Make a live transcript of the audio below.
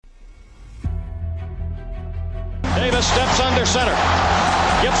Davis steps under center.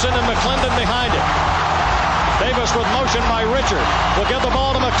 Gibson and McClendon behind it. Davis with motion by Richard. Will give the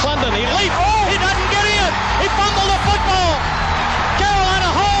ball to McClendon. He leaps. Oh, he doesn't get in. He fumbled the football. Carolina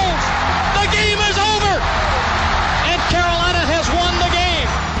holds. The game is over. And Carolina has won the game.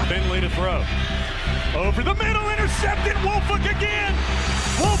 Finley to throw. Over the middle, intercepted. Woolfolk again.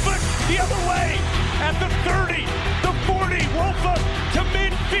 Woolfolk the other way. At the 30, the 40. Woolfolk to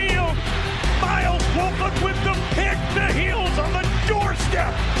midfield. Miles Woolfolk with the pick. The heels on the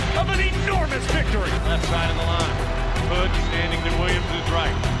doorstep of an enormous victory. Left side of the line. Hood standing to Williams'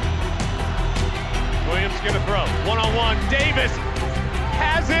 right. Williams gonna throw. One-on-one. Davis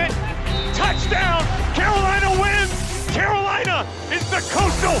has it. Touchdown. Carolina wins. Carolina is the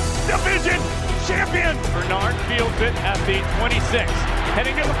Coastal Division champion. Bernard fields it at the 26.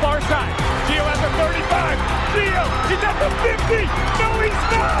 Heading to the far side. Gio at the 35. Gio, he's at the 50. No, he's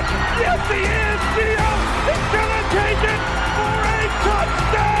not. Yes, he is. Gio is going to take it for a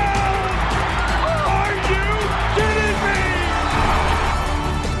touchdown. Are you kidding me?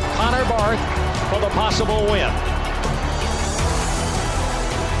 Connor Barth for the possible win.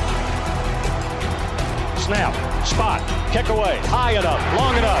 Snap, spot, kick away, high enough,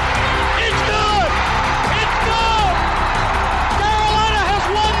 long enough. It's good! It's good! Carolina has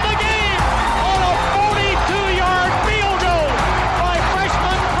won the game on a 42-yard field goal by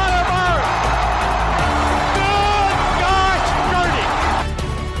freshman Connor Barth. Good gosh, dirty!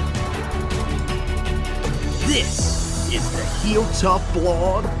 This is the Heel Tough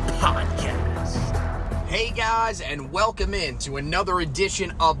Blog Podcast. Hey guys, and welcome in to another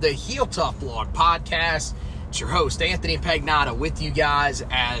edition of the Heel Tough Blog Podcast. It's your host, Anthony Pagnotta, with you guys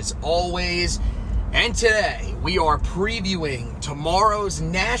as always. And today, we are previewing tomorrow's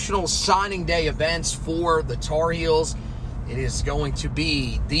National Signing Day events for the Tar Heels. It is going to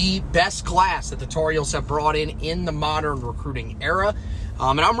be the best class that the Tar Heels have brought in the modern recruiting era.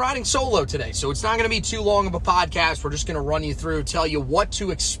 And I'm riding solo today, so it's not going to be too long of a podcast. We're just going to run you through, tell you what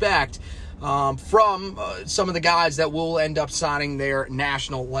to expect from some of the guys that will end up signing their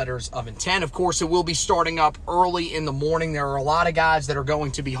national letters of intent. Of course, it will be starting up early in the morning. There are a lot of guys that are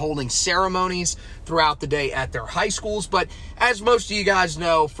going to be holding ceremonies throughout the day at their high schools. But as most of you guys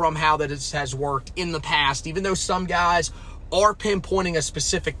know from how that has worked in the past, even though some guys are pinpointing a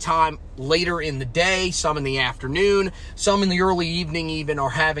specific time later in the day, some in the afternoon, some in the early evening even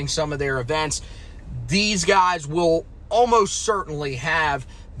are having some of their events, these guys will almost certainly have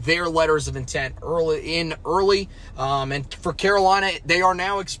their letters of intent early. And for Carolina, they are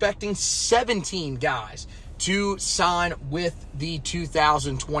now expecting 17 guys to sign with the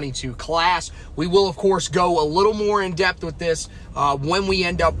 2022 class. We will, of course, go a little more in depth with this when we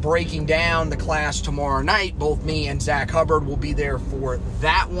end up breaking down the class tomorrow night. Both me and Zach Hubbard will be there for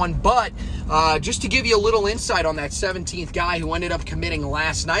that one. But just to give you a little insight on that 17th guy who ended up committing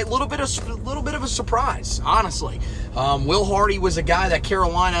last night, a little bit of a surprise, honestly. Will Hardy was a guy that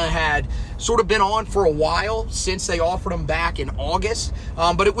Carolina had sort of been on for a while since they offered him back in August,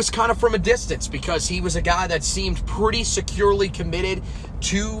 but it was kind of from a distance because he was a guy that seemed pretty securely committed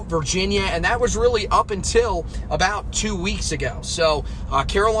to Virginia, and that was really up until about 2 weeks ago. So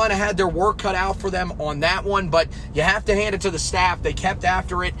Carolina had their work cut out for them on that one, but you have to hand it to the staff. They kept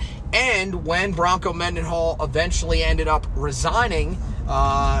after it, and when Bronco Mendenhall eventually ended up resigning,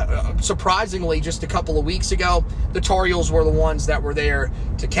 surprisingly, just a couple of weeks ago, the Tar Heels were the ones that were there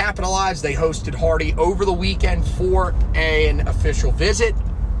to capitalize. They hosted Hardy over the weekend for an official visit,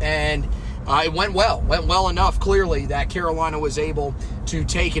 and it went well enough, clearly, that Carolina was able to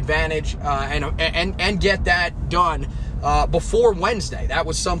take advantage and get that done before Wednesday. That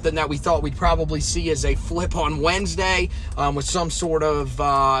was something that we thought we'd probably see as a flip on Wednesday with some sort of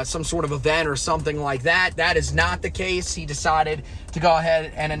event or something like that. That is not the case. He decided to go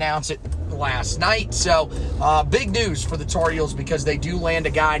ahead and announce it last night. So big news for the Tar Heels because they do land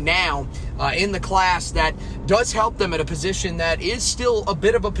a guy now in the class that does help them at a position that is still a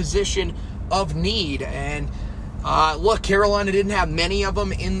bit of a position of need. And look, Carolina didn't have many of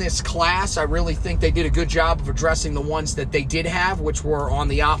them in this class. I really think they did a good job of addressing the ones that they did have, which were on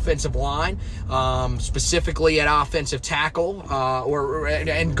the offensive line, specifically at offensive tackle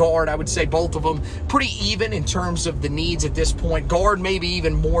and guard. I would say both of them pretty even in terms of the needs at this point. Guard maybe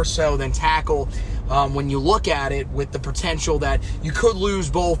even more so than tackle when you look at it, with the potential that you could lose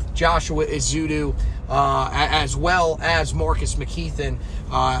both Joshua Ezeudu as well as Marcus McKeithen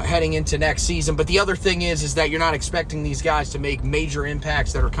heading into next season. But the other thing is that you're not expecting these guys to make major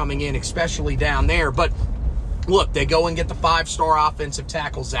impacts that are coming in, especially down there. But look, they go and get the 5-star offensive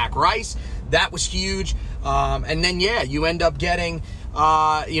tackle, Zach Rice. That was huge. And then, you end up getting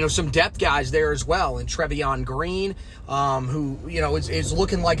some depth guys there as well. And Trevion Green, who, is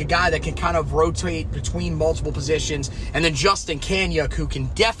looking like a guy that can kind of rotate between multiple positions. And then Justin Kanyuk, who can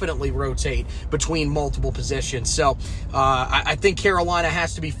definitely rotate between multiple positions. So I think Carolina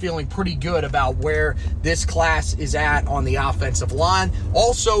has to be feeling pretty good about where this class is at on the offensive line.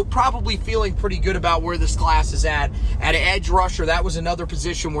 Also, probably feeling pretty good about where this class is at edge rusher. That was another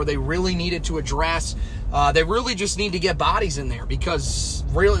position where they really needed to address. They really just need to get bodies in there because,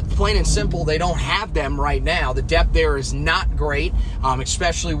 really, plain and simple, they don't have them right now. The depth there is not great,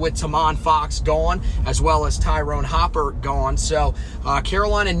 especially with Tamon Fox gone, as well as Tyrone Hopper gone. So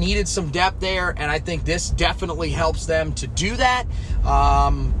Carolina needed some depth there, and I think this definitely helps them to do that.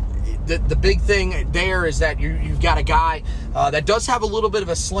 The big thing there is that you've got a guy that does have a little bit of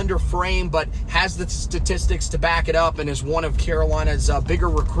a slender frame, but has the statistics to back it up and is one of Carolina's bigger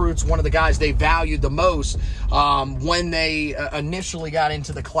recruits, one of the guys they valued the most when they initially got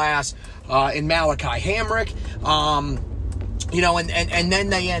into the class in Malachi Hamrick. And then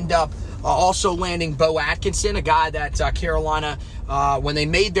they end up also landing Bo Atkinson, a guy that Carolina, when they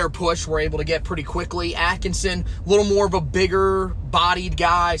made their push, were able to get pretty quickly. Atkinson, a little more of a bigger-bodied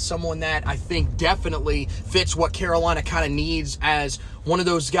guy, someone that I think definitely fits what Carolina kind of needs as one of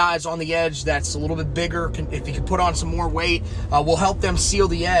those guys on the edge that's a little bit bigger. If he can put on some more weight, will help them seal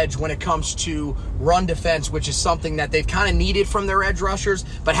the edge when it comes to run defense, which is something that they've kind of needed from their edge rushers,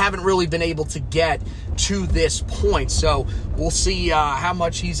 but haven't really been able to get to this point. So we'll see how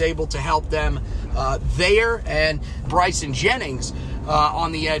much he's able to help them there. And Bryson Jennings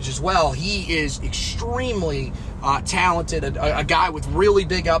on the edge as well. He is extremely talented, a guy with really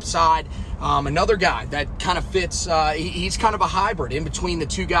big upside. Another guy that kind of fits, he's kind of a hybrid in between the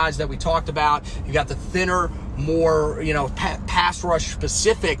two guys that we talked about. You got the thinner, more, pass rush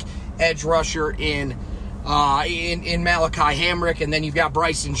specific edge rusher in Malachi Hamrick, and then you've got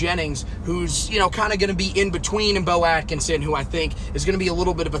Bryson Jennings, who's, kind of going to be in between, and Bo Atkinson, who I think is going to be a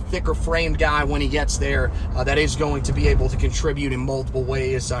little bit of a thicker framed guy when he gets there, that is going to be able to contribute in multiple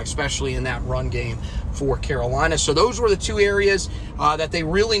ways, especially in that run game for Carolina. So those were the two areas that they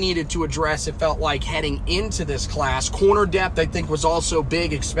really needed to address, it felt like, heading into this class. Corner depth, I think, was also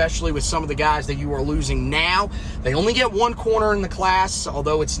big, especially with some of the guys that you are losing now. They only get one corner in the class,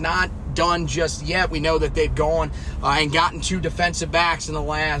 although it's not done just yet. We know that they've gone and gotten two defensive backs in the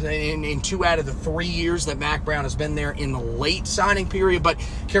last in 2 out of the 3 years that Mack Brown has been there in the late signing period. But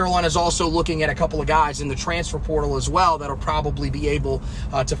Carolina's also looking at a couple of guys in the transfer portal as well that'll probably be able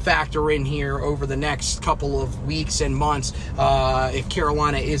to factor in here over the next couple of weeks and months if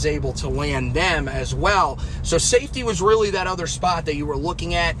Carolina is able to land them as well. So safety was really that other spot that you were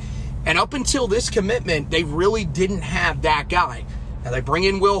looking at, and up until this commitment, they really didn't have that guy. Now, they bring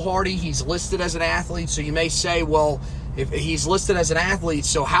in Will Hardy. He's listed as an athlete, so you may say, well, if he's listed as an athlete,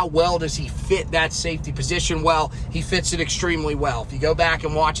 so how well does he fit that safety position? Well, he fits it extremely well. If you go back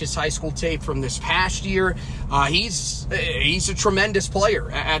and watch his high school tape from this past year, he's a tremendous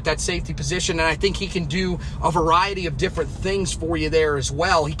player at that safety position, and I think he can do a variety of different things for you there as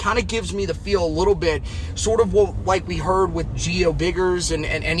well. He kind of gives me the feel a little bit, sort of like we heard with Gio Biggers and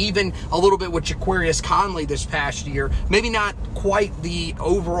even a little bit with Jaquarius Conley this past year. Maybe not quite the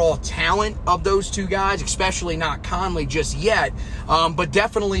overall talent of those two guys, especially not Conley just yet, but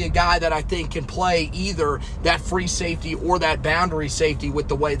definitely a guy that I think can play either that free safety or that boundary safety with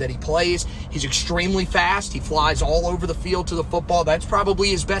the way that he plays. He's extremely fast. He flies all over the field to the football. That's probably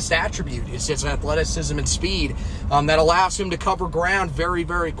his best attribute, is his athleticism and speed that allows him to cover ground very,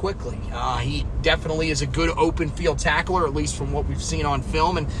 very quickly. He definitely is a good open field tackler, at least from what we've seen on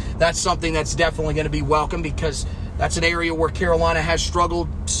film, and that's something that's definitely going to be welcome because that's an area where Carolina has struggled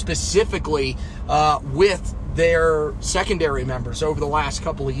specifically with their secondary members over the last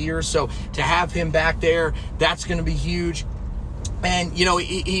couple of years. So to have him back there, that's going to be huge. And,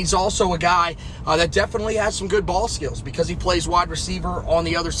 he's also a guy that definitely has some good ball skills because he plays wide receiver on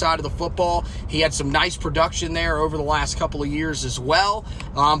the other side of the football. He had some nice production there over the last couple of years as well.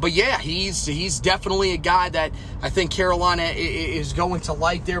 But, yeah, he's definitely a guy that I think Carolina is going to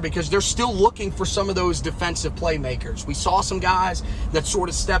like there because they're still looking for some of those defensive playmakers. We saw some guys that sort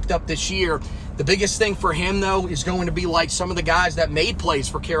of stepped up this year. The biggest thing for him, though, is going to be like some of the guys that made plays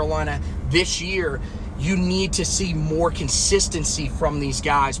for Carolina this year. You need to see more consistency from these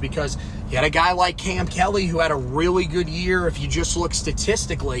guys because you had a guy like Cam Kelly who had a really good year if you just look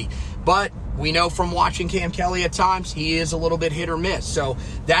statistically. But we know from watching Cam Kelly at times, he is a little bit hit or miss. So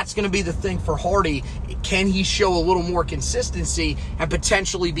that's going to be the thing for Hardy. Can he show a little more consistency and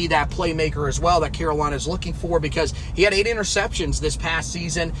potentially be that playmaker as well that Carolina is looking for? Because he had 8 interceptions this past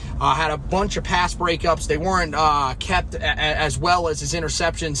season, had a bunch of pass breakups. They weren't kept as well as his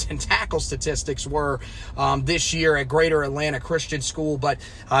interceptions and tackle statistics were this year at Greater Atlanta Christian School. But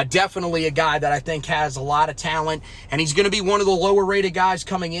definitely a guy that I think has a lot of talent, and he's going to be one of the lower-rated guys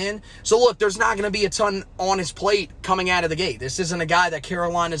coming in. So look, there's not going to be a ton on his plate coming out of the gate. This isn't a guy that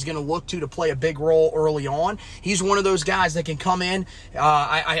Carolina is going to look to play a big role early on. He's one of those guys that can come in.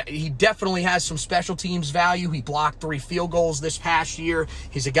 He definitely has some special teams value. He blocked 3 field goals this past year.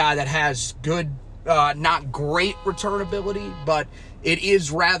 He's a guy that has good, not great return ability, but it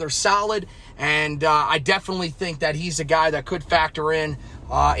is rather solid. And I definitely think that he's a guy that could factor in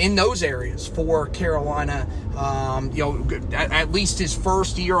those areas for Carolina, at least his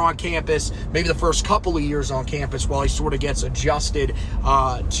first year on campus, maybe the first couple of years on campus while he sort of gets adjusted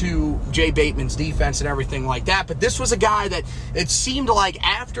to Jay Bateman's defense and everything like that. But this was a guy that it seemed like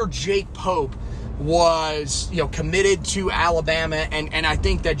after Jake Pope was, committed to Alabama, and I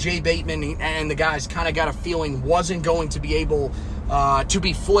think that Jay Bateman and the guys kind of got a feeling wasn't going to be able to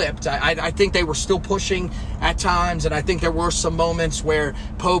be flipped. I think they were still pushing at times, and I think there were some moments where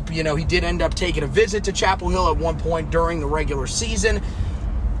Pope, he did end up taking a visit to Chapel Hill at one point during the regular season.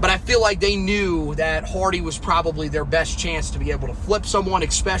 But I feel like they knew that Hardy was probably their best chance to be able to flip someone,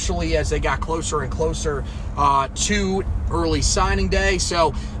 especially as they got closer and closer to early signing day.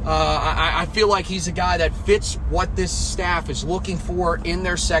 So I feel like he's a guy that fits what this staff is looking for in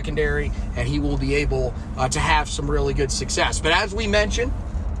their secondary, and he will be able to have some really good success. But as we mentioned,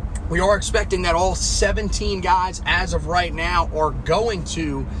 we are expecting that all 17 guys as of right now are going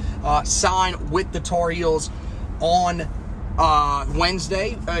to sign with the Tar Heels on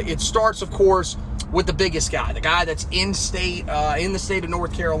Wednesday. It starts, of course, with the biggest guy, the guy that's in the state of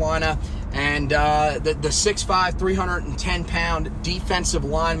North Carolina, and the 6'5", 310-pound defensive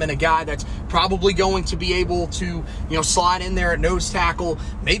lineman, a guy that's probably going to be able to, slide in there at nose tackle,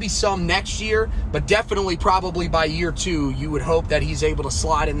 maybe some next year, but definitely probably by year 2, you would hope that he's able to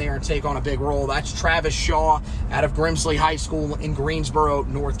slide in there and take on a big role. That's Travis Shaw out of Grimsley High School in Greensboro,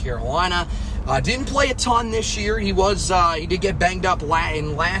 North Carolina. Didn't play a ton this year. He did get banged up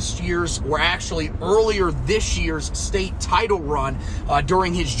in last year's, or actually earlier this year's state title run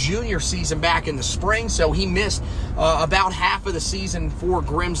during his junior season back in the spring. So he missed about half of the season for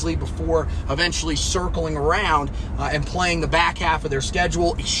Grimsley before eventually circling around and playing the back half of their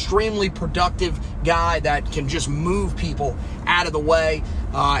schedule. Extremely productive guy that can just move people out of the way.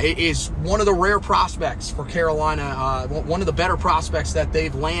 It is one of the rare prospects for Carolina, one of the better prospects that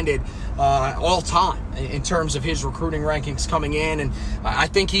they've landed all time in terms of his recruiting rankings coming in. And I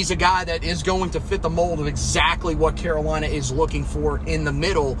think he's a guy that is going to fit the mold of exactly what Carolina is looking for in the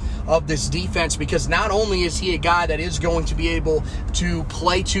middle of this defense, because not only is he a guy that is going to be able to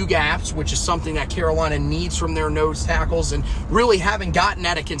play 2 gaps, which is something that Carolina needs from their nose tackles and really haven't gotten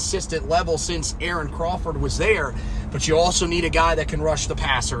at a consistent level since Aaron Crawford was there, but you also need a guy that can rush the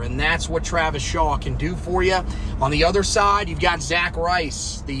passer, and that's what Travis Shaw can do for you. On the other side, you've got Zach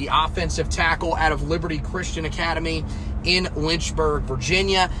Rice, the offensive tackle out of Liberty Christian Academy in Lynchburg,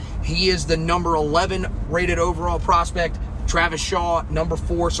 Virginia. He is the number 11 rated overall prospect. Travis Shaw, number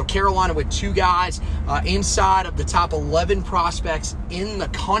 4. So Carolina with 2 guys inside of the top 11 prospects in the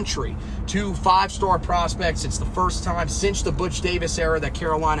country. 2 5-star prospects. It's the first time since the Butch Davis era that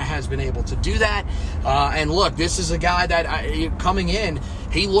Carolina has been able to do that. And look, this is a guy that coming in,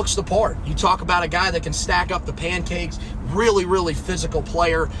 he looks the part. You talk about a guy that can stack up the pancakes, really, really physical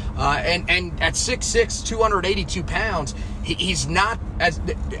player. And at 6'6", 282 pounds, he's not as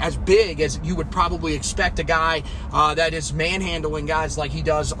big as you would probably expect a guy that is manhandling guys like he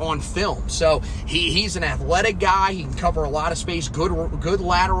does on film. So he's an athletic guy. He can cover a lot of space, good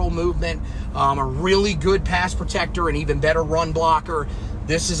lateral movement, a really good pass protector, and even better run blocker.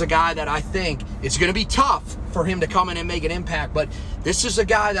 This is a guy that I think it's going to be tough for him to come in and make an impact, but this is a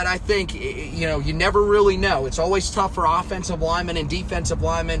guy that I think, you never really know. It's always tough for offensive linemen and defensive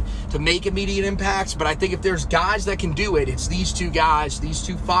linemen to make immediate impacts, but I think if there's guys that can do it, it's these 2 guys, these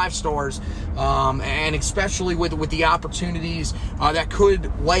 2 5-stars, and especially with the opportunities that could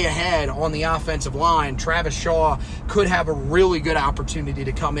lay ahead on the offensive line. Travis Shaw could have a really good opportunity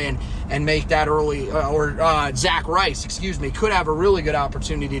to come in and make that early, Zach Rice, could have a really good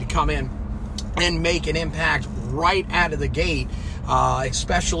opportunity to come in and make an impact right out of the gate,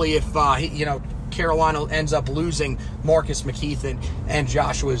 especially if Carolina ends up losing Marcus McKeithen and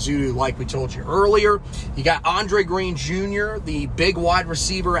Joshua Zulu, like we told you earlier. You got Andre Green Jr., the big wide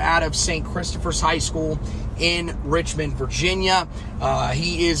receiver out of St. Christopher's High School in Richmond, Virginia.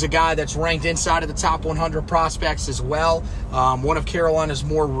 He is a guy that's ranked inside of the top 100 prospects as well. One of Carolina's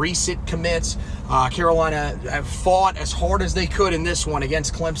more recent commits. Carolina have fought as hard as they could in this one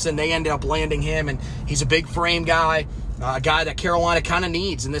against Clemson. They ended up landing him, and he's a big frame guy. A guy that Carolina kind of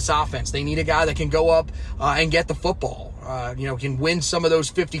needs in this offense. They need a guy that can go up and get the football. Can win some of those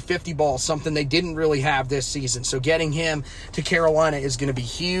 50-50 balls, something they didn't really have this season. So getting him to Carolina is going to be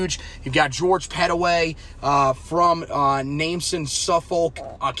huge. You've got George Pettaway from Nameson Suffolk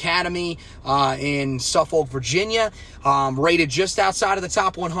Academy in Suffolk, Virginia, rated just outside of the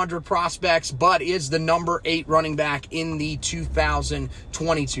top 100 prospects, but is the number 8 running back in the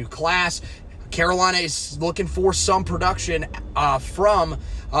 2022 class. Carolina is looking for some production from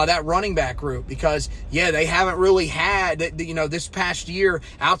that running back group because, they haven't really had, this past year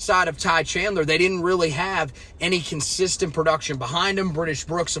outside of Ty Chandler, they didn't really have any consistent production behind him. British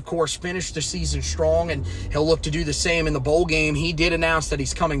Brooks, of course, finished the season strong, and he'll look to do the same in the bowl game. He did announce that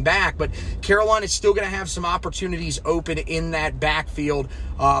he's coming back, but Carolina is still going to have some opportunities open in that backfield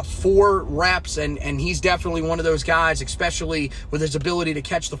for reps, and he's definitely one of those guys, especially with his ability to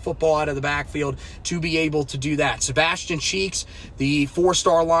catch the football out of the backfield, to be able to do that. Sebastian Cheeks, the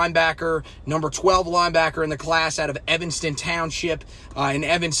 4-star linebacker, number 12 linebacker in the class out of Evanston Township in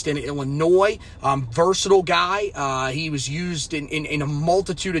Evanston, Illinois. Versatile guy. He was used in a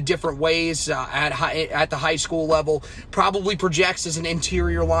multitude of different ways at the high school level. Probably projects as an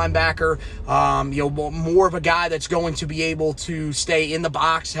interior linebacker. More of a guy that's going to be able to stay in the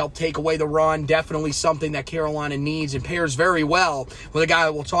box, help take away the run. Definitely something that Carolina needs, and pairs very well with a guy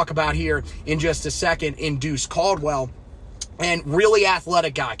that we'll talk about here in just a second, in Deuce Caldwell. And really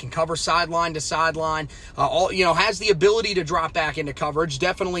athletic guy, can cover sideline to sideline, has the ability to drop back into coverage.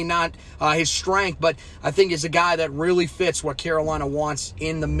 Definitely not his strength, but I think is a guy that really fits what Carolina wants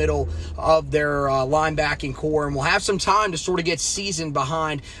in the middle of their linebacking core. And we'll have some time to sort of get seasoned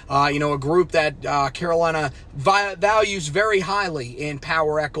behind, a group that Carolina values very highly in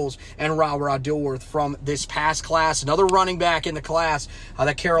Power Echols and Ra Dilworth from this past class. Another running back in the class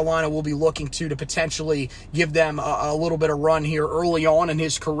that Carolina will be looking to potentially give them a little bit of run here early on in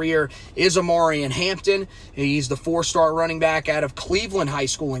his career is Omarion Hampton. He's the 4-star running back out of Cleveland High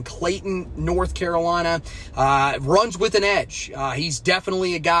School in Clayton, North Carolina. Runs with an edge. He's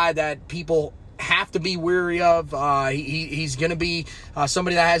definitely a guy that people have to be wary of. He's going to be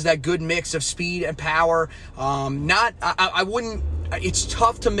somebody that has that good mix of speed and power. It's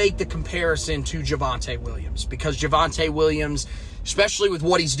tough to make the comparison to Javonte Williams, because Javonte Williams, especially with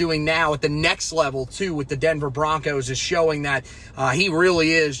what he's doing now at the next level too with the Denver Broncos, is showing that he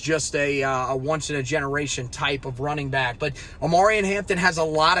really is just a once-in-a-generation type of running back. But Omarion Hampton has a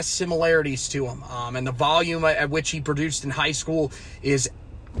lot of similarities to him, and the volume at which he produced in high school is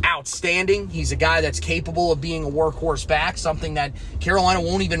outstanding. He's a guy that's capable of being a workhorse back, something that Carolina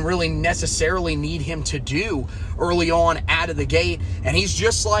won't even really necessarily need him to do early on out of the gate. And he's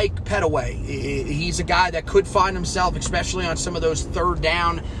just like Pettaway. He's a guy that could find himself, especially on some of those third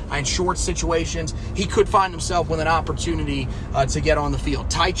down and short situations, he could find himself with an opportunity to get on the field.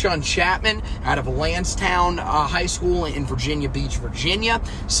 Tychun Chapman out of Lansdowne High School in Virginia Beach, Virginia.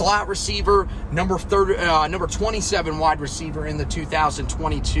 Slot receiver, number 27 wide receiver in the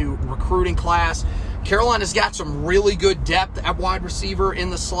 2022 recruiting class. Carolina's got some really good depth at wide receiver in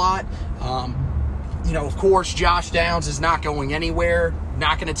the slot. Of course, Josh Downs is not going anywhere.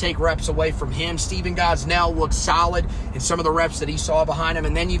 Not going to take reps away from him. Stephen Gosnell looks solid in some of the reps that he saw behind him.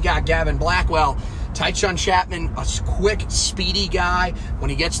 And then you've got Gavin Blackwell. Tychun Chapman, a quick, speedy guy. When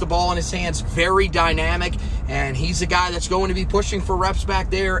he gets the ball in his hands, very dynamic. And he's a guy that's going to be pushing for reps back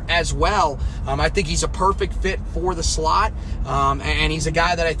there as well. I think he's a perfect fit for the slot. And he's a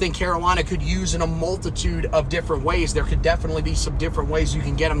guy that I think Carolina could use in a multitude of different ways. There could definitely be some different ways you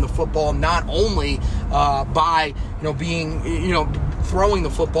can get him the football, not only by throwing the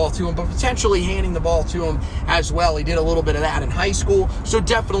football to him, but potentially handing the ball to him as well. He did a little bit of that in high school. So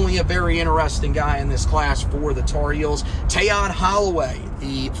definitely a very interesting guy in this class for the Tar Heels. Tayon Holloway,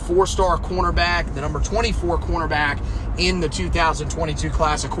 the 4-star cornerback, the number 24 cornerback in the 2022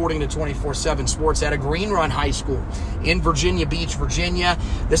 class, according to 24/7 Sports, out of Green Run High School in Virginia Beach, Virginia.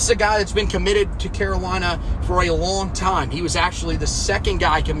 This is a guy that's been committed to Carolina for a long time. He was actually the second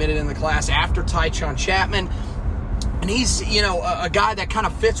guy committed in the class after Tychun Chapman. And he's, a guy that kind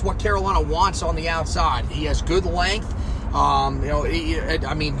of fits what Carolina wants on the outside. He has good length.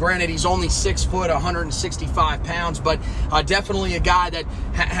 Granted, he's only 6 foot, 165 pounds, but definitely a guy that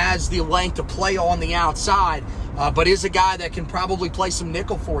has the length to play on the outside. But is a guy that can probably play some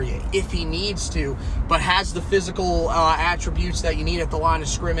nickel for you if he needs to, but has the physical attributes that you need at the line of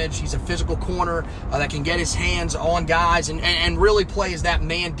scrimmage. He's a physical corner that can get his hands on guys and really plays that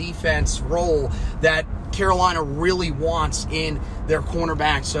man defense role that Carolina really wants in their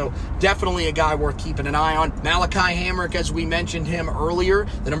cornerback. So definitely a guy worth keeping an eye on. Malachi Hamrick, as we mentioned him earlier,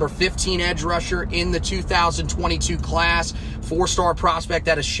 the number 15 edge rusher in the 2022 class, 4-star prospect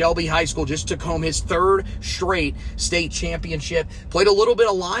out of Shelby High School, just took home his 3rd straight state championship. Played a little bit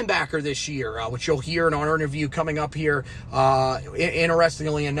of linebacker this year, which you'll hear in our interview coming up here,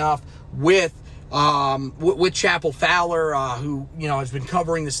 interestingly enough, with Chapel Fowler, who, has been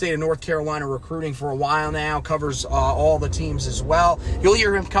covering the state of North Carolina recruiting for a while now, covers all the teams as well. You'll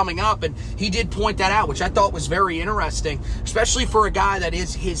hear him coming up, and he did point that out, which I thought was very interesting, especially for a guy that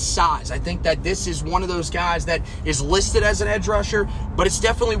is his size. I think that this is one of those guys that is listed as an edge rusher, but it's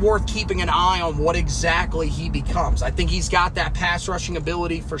definitely worth keeping an eye on what exactly he becomes. I think he's got that pass rushing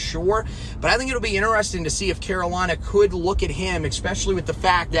ability for sure, but I think it'll be interesting to see if Carolina could look at him, especially with the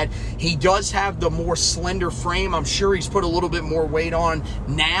fact that he does have the more slender frame. I'm sure he's put a little bit more weight on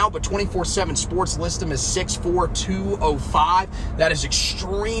now, but 24/7 Sports list him as 6'4", 205. That is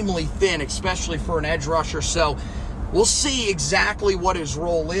extremely thin, especially for an edge rusher. So we'll see exactly what his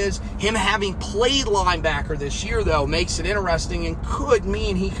role is. Him having played linebacker this year, though, makes it interesting and could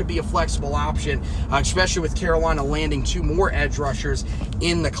mean he could be a flexible option, especially with Carolina landing 2 more edge rushers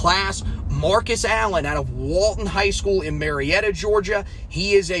in the class. Marcus Allen out of Walton High School in Marietta, Georgia.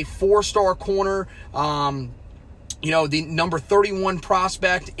 He is a 4-star corner, the number 31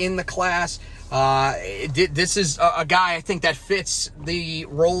 prospect in the class. This is a guy I think that fits the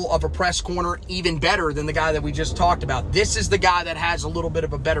role of a press corner even better than the guy that we just talked about. This is the guy that has a little bit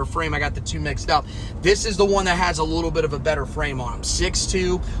of a better frame. I got the two mixed up. This is the one that has a little bit of a better frame on him.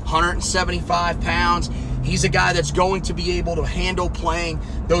 6'2", 175 pounds. He's a guy that's going to be able to handle playing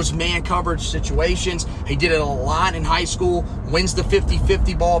those man coverage situations. He did it a lot in high school, wins the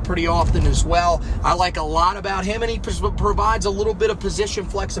 50-50 ball pretty often as well. I like a lot about him, and he provides a little bit of position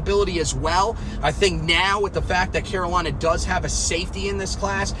flexibility as well. I think now with the fact that Carolina does have a safety in this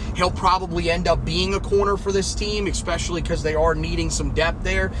class, he'll probably end up being a corner for this team, especially because they are needing some depth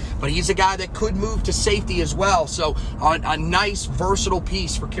there. But he's a guy that could move to safety as well. So a nice, versatile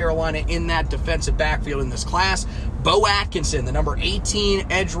piece for Carolina in that defensive backfield in this class. Bo Atkinson, the number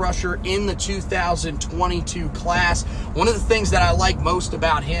 18 edge rusher in the 2022 class. One of the things that I like most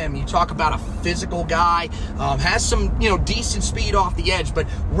about him, you talk about a physical guy, has some decent speed off the edge, but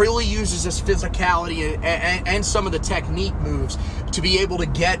really uses his physicality and some of the technique moves to be able to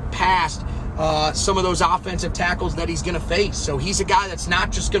get past some of those offensive tackles that he's going to face. So he's a guy that's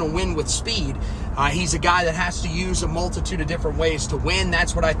not just going to win with speed. He's a guy that has to use a multitude of different ways to win.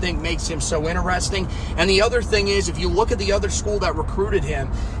 That's what I think makes him so interesting. And the other thing is, if you look at the other school that recruited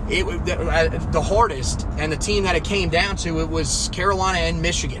him, the hardest and the team that it came down to, it was Carolina and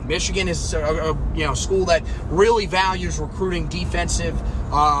Michigan. Michigan is a school that really values recruiting defensive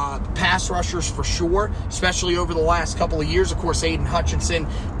pass rushers for sure, especially over the last couple of years. Of course, Aiden Hutchinson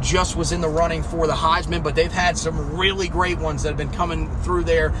just was in the running for the Heisman, but they've had some really great ones that have been coming through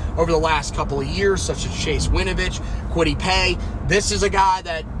there over the last couple of years, such as Chase Winovich, Kwity Paye. This is a guy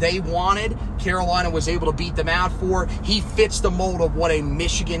that they wanted. Carolina was able to beat them out for. He fits the mold of what a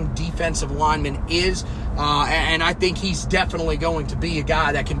Michigan defensive lineman is, and I think he's definitely going to be a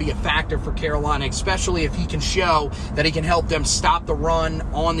guy that can be a factor for Carolina, especially if he can show that he can help them stop the run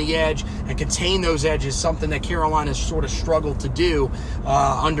on the edge and contain those edges, something that Carolina's sort of struggled to do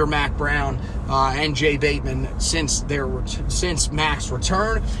under Mack Brown and Jay Bateman since Mack's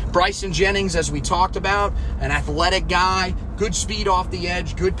return. Bryson Jennings, as we talked about, an athletic guy, good speed off the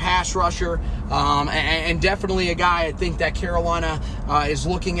edge, good pass rusher, and definitely a guy I think that Carolina is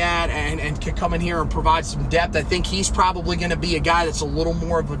looking at and can come in here and provide some depth. I think he's probably going to be a guy that's a little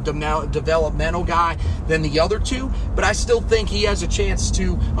more of a developmental guy than the other two, but I still think he has a chance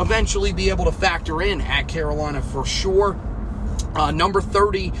to eventually be able to factor in at Carolina for sure. Number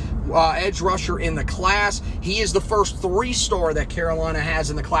 30 edge rusher in the class. He is the first 3-star that Carolina has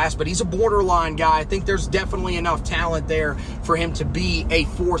in the class, but he's a borderline guy. I think there's definitely enough talent there for him to be a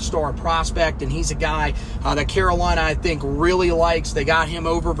 4-star prospect, and he's a guy that Carolina, I think, really likes. They got him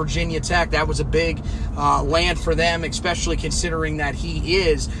over Virginia Tech. That was a big land for them, especially considering that he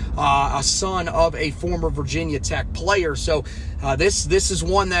is a son of a former Virginia Tech player. So This is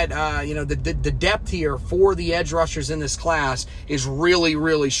one that, the depth here for the edge rushers in this class is really,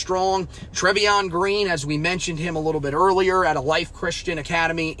 really strong. Trevion Green, as we mentioned him a little bit earlier, at a Life Christian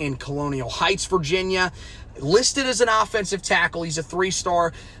Academy in Colonial Heights, Virginia. Listed as an offensive tackle. He's a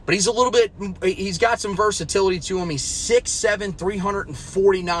 3-star, but he's got some versatility to him. He's 6'7",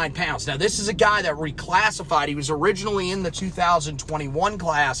 349 pounds. Now, this is a guy that reclassified. He was originally in the 2021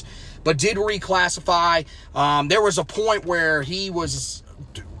 class, but did reclassify. There was a point where he was,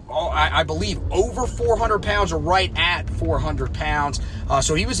 I believe, over 400 pounds or right at 400 pounds.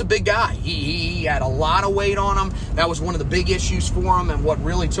 So he was a big guy. He had a lot of weight on him. That was one of the big issues for him and what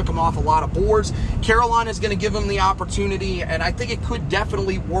really took him off a lot of boards. Carolina is going to give him the opportunity, and I think it could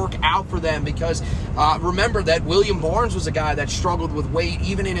definitely work out for them because remember that William Barnes was a guy that struggled with weight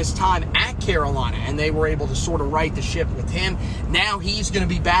even in his time at Carolina, and they were able to sort of right the ship with him. Now he's going to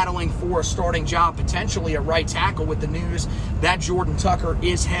be battling for a starting job potentially at right tackle with the news that Jordan Tucker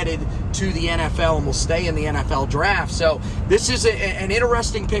is headed to the NFL and will stay in the NFL draft. So this is an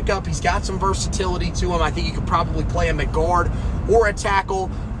interesting pickup. He's got some versatility to him. I think you could probably play him at guard or at tackle,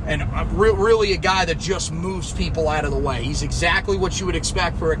 and really a guy that just moves people out of the way. He's exactly what you would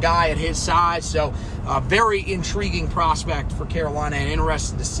expect for a guy at his size. So very intriguing prospect for Carolina, and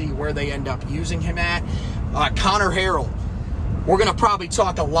interested to see where they end up using him at. Connor Harrell. We're going to probably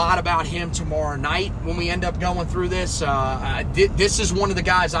talk a lot about him tomorrow night when we end up going through this. This is one of the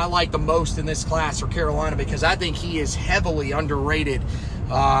guys I like the most in this class for Carolina because I think he is heavily underrated.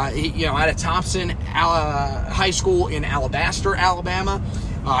 Out of Thompson High School in Alabaster, Alabama.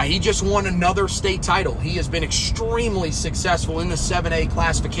 He just won another state title. He has been extremely successful in the 7A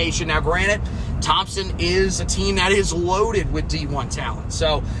classification. Now, granted, Thompson is a team that is loaded with D1 talent.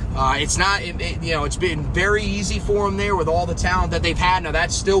 So it's been very easy for them there with all the talent that they've had. Now,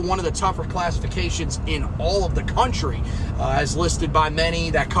 that's still one of the tougher classifications in all of the country, as listed by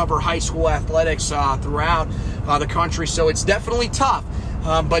many that cover high school athletics throughout the country. So it's definitely tough.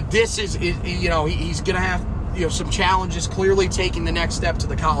 But this is he's going to have some challenges, clearly taking the next step to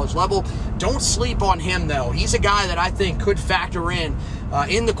the college level. Don't sleep on him, though. He's a guy that I think could factor in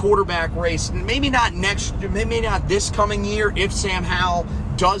the quarterback race. Maybe not this coming year if Sam Howell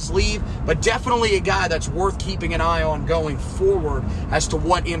does leave, but definitely a guy that's worth keeping an eye on going forward as to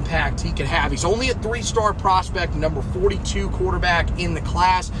what impact he could have. He's only a 3-star prospect, number 42 quarterback in the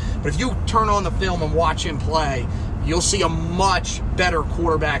class, but if you turn on the film and watch him play, you'll see a much better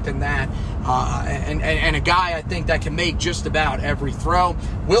quarterback than that, and a guy I think that can make just about every throw.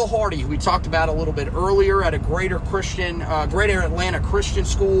 Will Hardy, we talked about a little bit earlier, at a Greater Atlanta Christian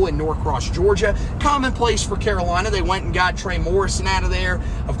School in Norcross, Georgia. Commonplace for Carolina. They went and got Trey Morrison out of there.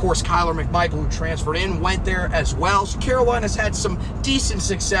 Of course, Kyler McMichael, who transferred in, went there as well. So Carolina's had some decent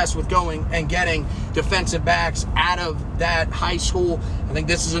success with going and getting defensive backs out of that high school. I think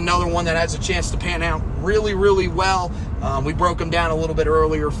this is another one that has a chance to pan out really, really well. We broke him down a little bit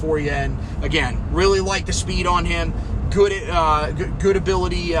earlier for you, and again, really like the speed on him. Good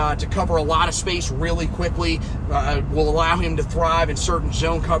ability to cover a lot of space really quickly. Will allow him to thrive in certain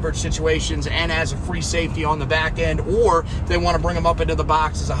zone coverage situations and as a free safety on the back end, or if they want to bring him up into the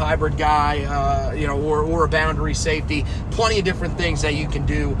box as a hybrid guy, or a boundary safety. Plenty of different things that you can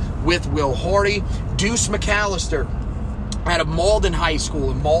do with Will Hardy. Deuce McAllister, out of Malden High School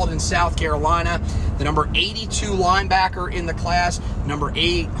in Malden, South Carolina, the number 82 linebacker in the class, number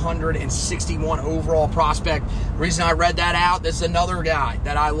 861 overall prospect. The reason I read that out, this is another guy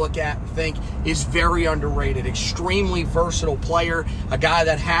that I look at and think is very underrated, extremely versatile player, a guy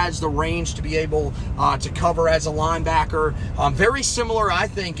that has the range to be able to cover as a linebacker. Very similar, I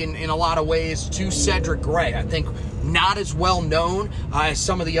think, in a lot of ways to Cedric Gray. I think not as well known as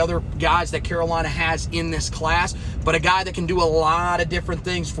some of the other guys that Carolina has in this class, but a guy that can do a lot of different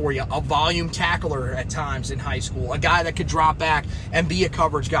things for you. A volume tackler at times in high school, a guy that could drop back and be a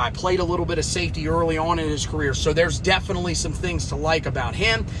coverage guy. Played a little bit of safety early on in his career, so there's definitely some things to like about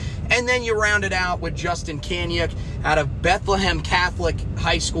him. And then you round it out with Justin Kaniuk out of Bethlehem Catholic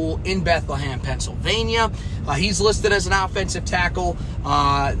High School in Bethlehem, Pennsylvania. He's listed as an offensive tackle,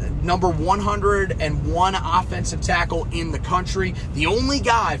 number 101 offensive tackle in the country. The only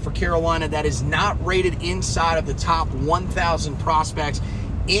guy for Carolina that is not rated inside of the top 1,000 prospects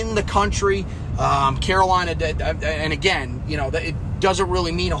in the country. Carolina, and again, it doesn't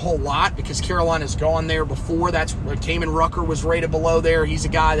really mean a whole lot because Carolina's gone there before. That's where Kamen Rucker was rated below there. He's a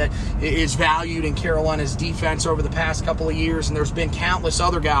guy that is valued in Carolina's defense over the past couple of years, and there's been countless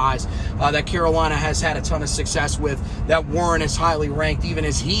other guys that Carolina has had a ton of success with that weren't as highly ranked even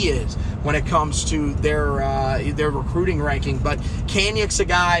as he is when it comes to their recruiting ranking. But Kaniuk's a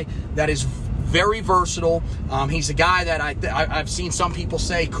guy that is very versatile. He's a guy that I've seen some people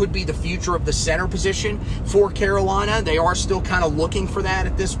say could be the future of the center position for Carolina. They are still kind of looking for that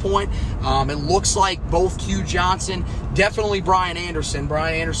at this point. It looks like both Q Johnson, definitely Brian Anderson.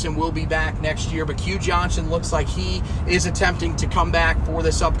 Brian Anderson will be back next year, but Q Johnson looks like he is attempting to come back for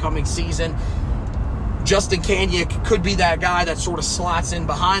this upcoming season. Justin Kanya could be that guy that sort of slots in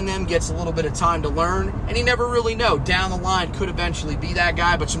behind them, gets a little bit of time to learn, and you never really know. Down the line could eventually be that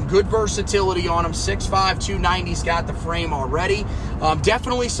guy, but some good versatility on him. 6'5", 290's got the frame already.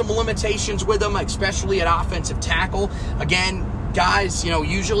 Definitely some limitations with him, especially at offensive tackle. Again, guys,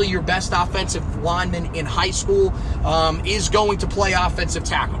 usually your best offensive lineman in high school is going to play offensive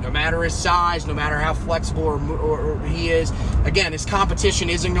tackle, no matter his size, no matter how flexible or he is. Again, his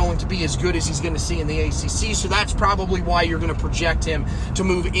competition isn't going to be as good as he's going to see in the ACC, so that's probably why you're going to project him to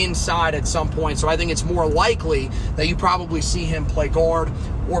move inside at some point. So I think it's more likely that you probably see him play guard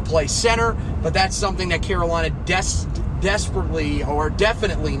or play center, but that's something that Carolina desperately or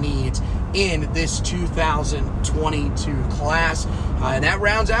definitely needs in this 2022 class. And that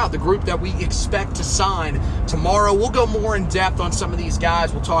rounds out the group that we expect to sign tomorrow. We'll go more in depth on some of these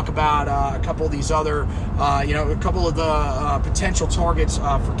guys. We'll talk about a couple of these other, a couple of the potential targets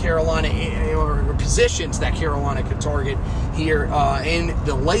for Carolina or positions that Carolina could target here in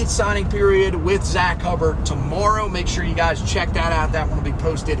the late signing period with Zach Hubbard tomorrow. Make sure you guys check that out. That one will be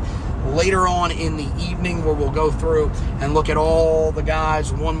posted later on in the evening, where we'll go through and look at all the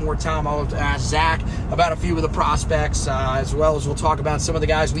guys one more time. I'll ask Zach about a few of the prospects, as well as we'll talk about some of the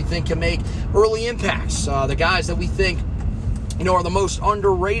guys we think can make early impacts, the guys that we think are the most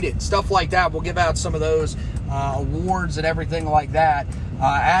underrated, stuff like that. We'll give out some of those awards and everything like that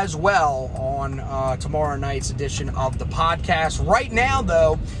as well on tomorrow night's edition of the podcast. Right now,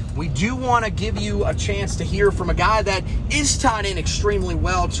 though, we do want to give you a chance to hear from a guy that is tied in extremely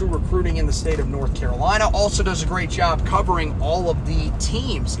well to recruiting in the state of North Carolina. Also does a great job covering all of the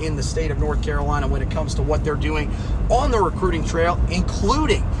teams in the state of North Carolina when it comes to what they're doing on the recruiting trail,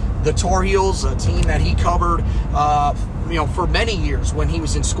 including the Tar Heels, a team that he covered for many years when he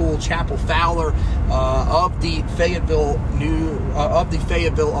was in school. Chapel Fowler of the Fayetteville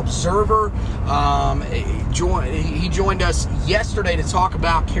Observer. He joined us yesterday to talk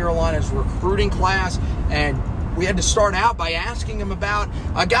about Carolina's recruiting class, and we had to start out by asking him about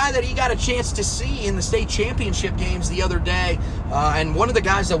a guy that he got a chance to see in the state championship games the other day. And one of the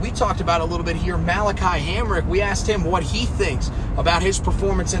guys that we talked about a little bit here, Malachi Hamrick, we asked him what he thinks about his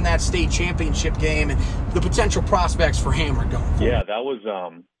performance in that state championship game and the potential prospects for Hamrick going forward. Yeah, that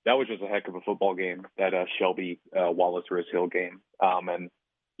was just a heck of a football game, that Shelby Wallace Rose Hill game. And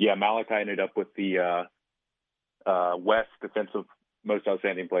yeah, Malachi ended up with the West Defensive Most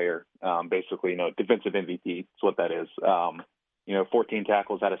Outstanding Player, basically, defensive MVP. That's what that is. 14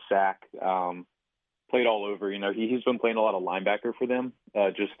 tackles, had a sack, played all over. He's been playing a lot of linebacker for them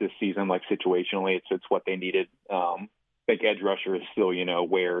just this season, like situationally. It's what they needed. I think edge rusher is still,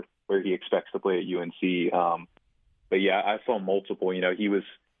 where he expects to play at UNC. But yeah, I saw multiple. He was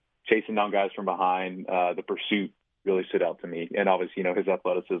chasing down guys from behind. The pursuit really stood out to me. And obviously, his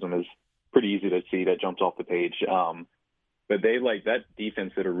athleticism is pretty easy to see. That jumps off the page. But that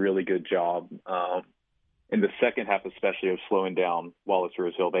defense did a really good job in the second half, especially of slowing down Wallace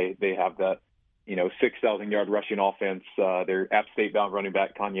Rose Hill. They have that, 6,000-yard rushing offense. Their App State-bound running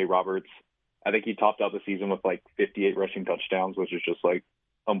back, Kanye Roberts, I think he topped out the season with 58 rushing touchdowns, which is just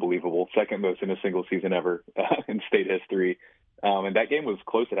unbelievable. Second most in a single season ever in state history. And that game was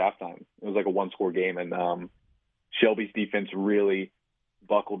close at halftime. It was a one-score game, and Shelby's defense really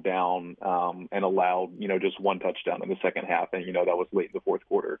buckled down and allowed, just one touchdown in the second half. And, that was late in the fourth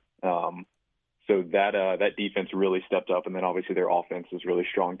quarter. So that defense really stepped up. And then obviously their offense is really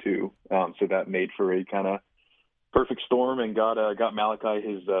strong too. So that made for a kind of perfect storm and got Malachi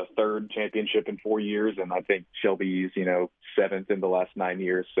his third championship in 4 years. And I think Shelby's, seventh in the last 9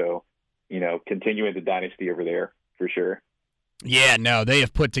 years. So, continuing the dynasty over there for sure. Yeah, no, they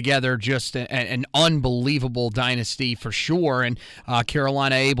have put together just an unbelievable dynasty for sure, and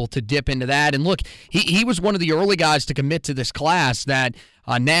Carolina able to dip into that. And look, he was one of the early guys to commit to this class that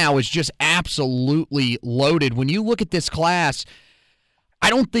now is just absolutely loaded. When you look at this class,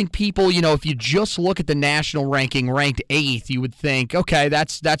 I don't think people, if you just look at the national ranking, ranked 8th, you would think, okay,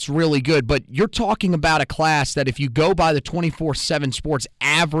 that's really good. But you're talking about a class that if you go by the 24/7 Sports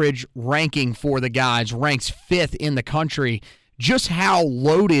average ranking for the guys, ranks 5th in the country. Just how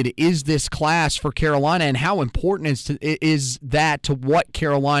loaded is this class for Carolina, and how important is that to what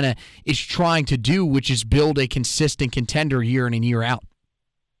Carolina is trying to do, which is build a consistent contender year in and year out?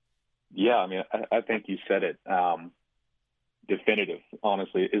 Yeah, I mean, I think you said it. definitive,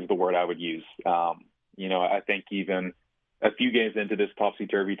 honestly, is the word I would use. I think even a few games into this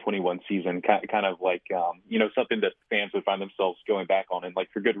topsy-turvy 21 season, kind of like, something that fans would find themselves going back on, and like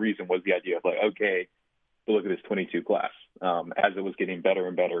for good reason, was the idea of like, okay, but look at this 22 class, as it was getting better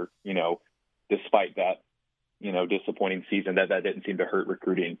and better, despite that, disappointing season that didn't seem to hurt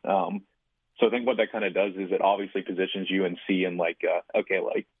recruiting. So I think what that kind of does is it obviously positions UNC in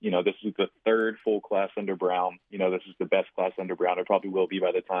this is the third full class under Brown. This is the best class under Brown. It probably will be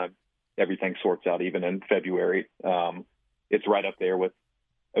by the time everything sorts out, even in February. It's right up there with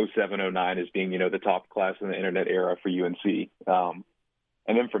 07-09 as being, the top class in the internet era for UNC.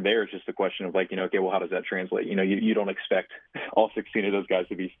 And then from there, it's just a question of how does that translate? You don't expect all 16 of those guys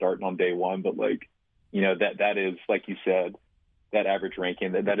to be starting on day one, but that is, like you said, that average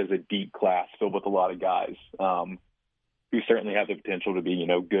ranking, that is a deep class filled with a lot of guys who certainly have the potential to be,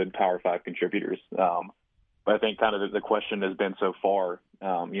 good Power 5 contributors. But I think kind of the question has been so far,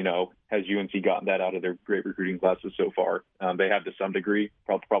 has UNC gotten that out of their great recruiting classes so far? They have to some degree,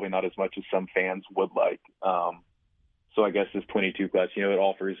 probably not as much as some fans would like. So I guess this 22 class, it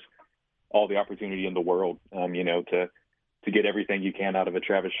offers all the opportunity in the world, to get everything you can out of a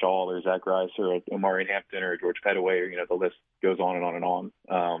Travis Shaw or Zach Rice or a Omarion Hampton or a George Pettaway, or, the list goes on and on and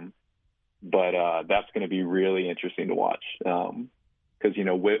on. But that's going to be really interesting to watch. Because,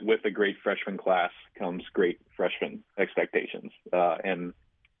 with a great freshman class comes great freshman expectations. And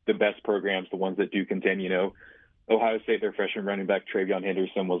the best programs, the ones that do contend, Ohio State, their freshman running back, TreVeyon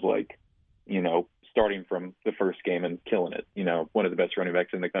Henderson, was starting from the first game and killing it, one of the best running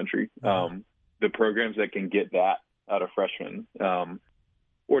backs in the country. The programs that can get that out of freshmen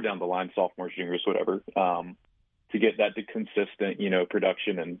or down the line, sophomores, juniors, whatever, to get that to consistent,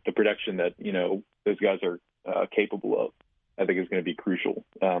 production and the production that, those guys are capable of, I think is going to be crucial.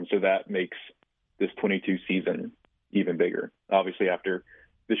 So that makes this 22 season even bigger. Obviously, after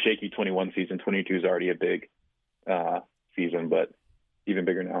the shaky 21 season, 22 is already a big season, but even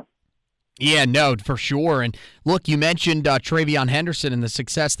bigger now. Yeah, no, for sure. And look, you mentioned TreVeyon Henderson and the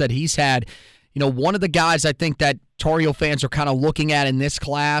success that he's had. One of the guys I think that Tar Heel fans are kind of looking at in this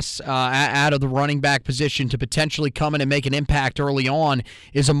class out of the running back position to potentially come in and make an impact early on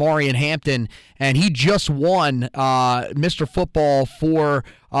is Omarion Hampton. And he just won Mr. Football for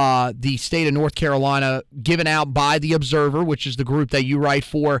the state of North Carolina, given out by The Observer, which is the group that you write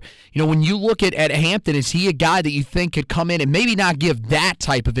for. When you look at Hampton, is he a guy that you think could come in and maybe not give that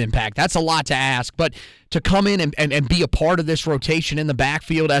type of impact? That's a lot to ask, but to come in and be a part of this rotation in the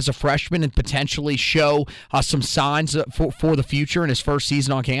backfield as a freshman and potentially show some signs for the future in his first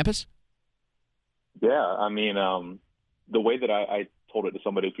season on campus? Yeah, I mean, the way that I told it to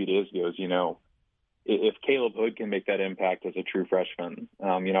somebody a few days ago is, if Caleb Hood can make that impact as a true freshman,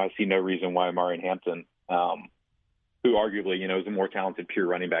 I see no reason why Omarion Hampton, who arguably, is a more talented pure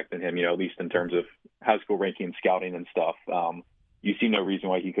running back than him, at least in terms of high school ranking, scouting and stuff, you see no reason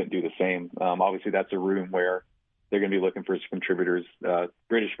why he couldn't do the same. Obviously, that's a room where they're going to be looking for some contributors.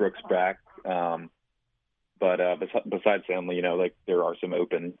 British Brooks back, but besides Stanley, there are some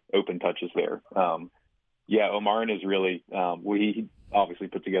open touches there. Omarion is really he obviously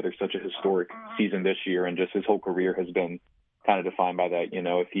put together such a historic season this year, and just his whole career has been kind of defined by that.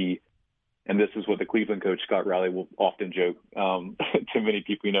 If he, and this is what the Cleveland coach Scott Riley will often joke to many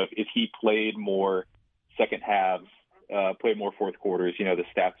people, if he played more second halves, played more fourth quarters, the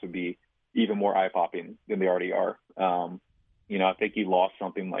stats would be even more eye-popping than they already are. I think he lost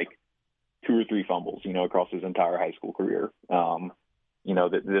something like 2 or 3 fumbles, across his entire high school career.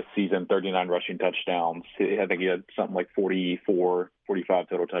 This season, 39 rushing touchdowns. I think he had something like 44, 45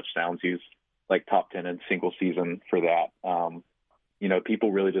 total touchdowns. He was like top 10 in single season for that.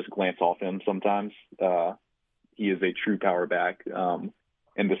 People really just glance off him sometimes. He is a true power back, and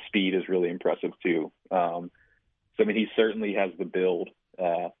the speed is really impressive too. He certainly has the build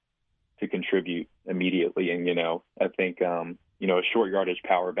to contribute immediately. And, I think, a short yardage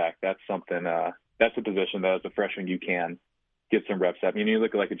power back, that's something, that's a position that as a freshman you can get some reps at. You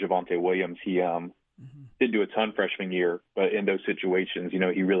look at like a Javonte Williams, he didn't do a ton freshman year, but in those situations,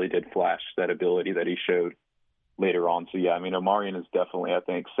 he really did flash that ability that he showed later on. So, Omarion is definitely, I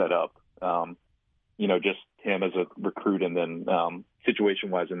think, set up, just him as a recruit and then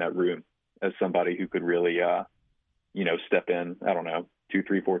situation-wise in that room as somebody who could really, step in, 2,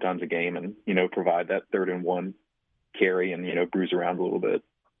 3, 4 times a game and, provide that 3rd and 1 carry and, bruise around a little bit.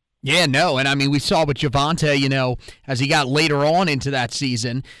 Yeah, no, and I mean we saw with Javonte, as he got later on into that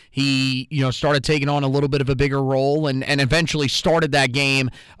season, he, started taking on a little bit of a bigger role and eventually started that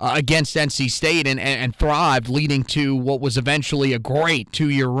game against NC State and thrived, leading to what was eventually a great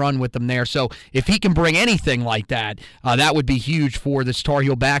 2-year run with them there. So if he can bring anything like that, that would be huge for this Tar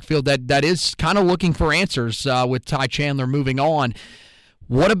Heel backfield that is kind of looking for answers with Ty Chandler moving on.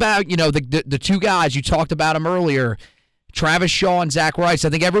 What about, the two guys, you talked about them earlier, Travis Shaw and Zach Rice? I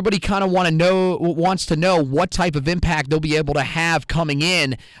think everybody kind of wants to know what type of impact they'll be able to have coming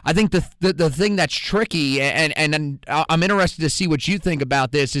in. I think the thing that's tricky, and I'm interested to see what you think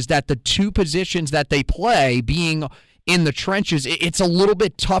about this, is that the two positions that they play, being in the trenches, it's a little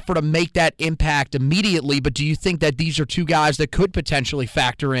bit tougher to make that impact immediately. But do you think that these are two guys that could potentially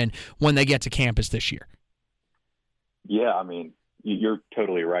factor in when they get to campus this year? Yeah, I mean, you're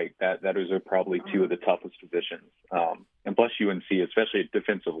totally right. That those are probably two of the toughest positions. And plus UNC, especially at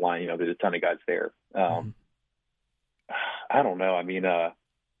defensive line, there's a ton of guys there. I don't know. I mean,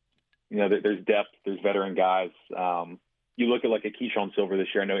 there's depth, there's veteran guys. You look at like a Keyshawn Silver this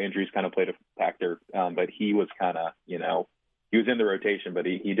year. I know injuries kind of played a factor, but he was kind of, he was in the rotation, but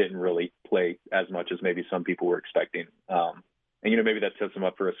he didn't really play as much as maybe some people were expecting. And, maybe that sets him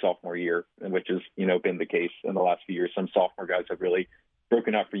up for a sophomore year, which has, been the case in the last few years. Some sophomore guys have really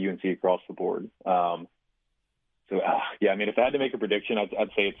broken out for UNC across the board. I mean, if I had to make a prediction, I'd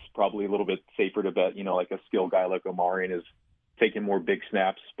say it's probably a little bit safer to bet, like a skill guy like Omarion is taking more big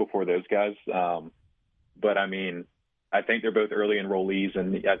snaps before those guys. But, I mean, I think they're both early enrollees,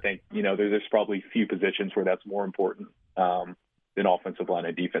 and I think, there's probably few positions where that's more important than offensive line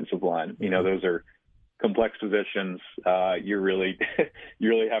and defensive line. Those are complex positions. You're really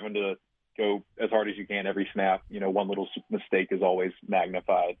having to go as hard as you can every snap. One little mistake is always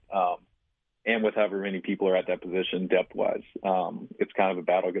magnified. And with however many people are at that position depth-wise, it's kind of a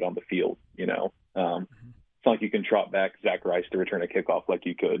battle to get on the field. It's not like you can trot back Zach Rice to return a kickoff like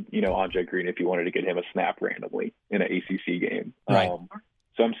you could, Andre Green, if you wanted to get him a snap randomly in an ACC game. Right.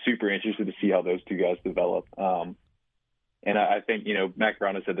 So I'm super interested to see how those two guys develop. And I think, Mack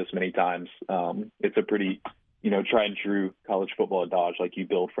Brown has said this many times. It's a pretty, tried and true college football adage, like you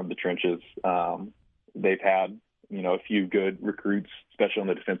build from the trenches. They've had, a few good recruits, especially on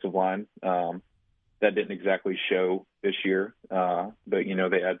the defensive line. That didn't exactly show this year. But,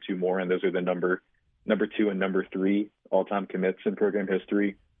 they had two more, and those are the number 2 and number 3 all-time commits in program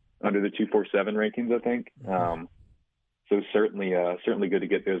history under the 247 rankings, I think. So certainly good to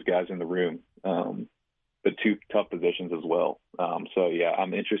get those guys in the room. But two tough positions as well. I'm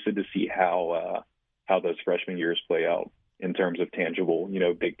interested to see how those freshman years play out in terms of tangible,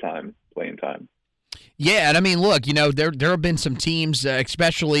 big time playing time. Yeah, and I mean, look, there have been some teams,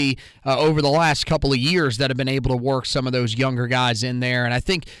 especially over the last couple of years, that have been able to work some of those younger guys in there. And I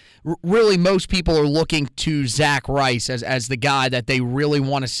think really most people are looking to Zach Rice as the guy that they really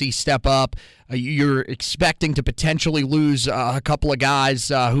want to see step up. You're expecting to potentially lose a couple of guys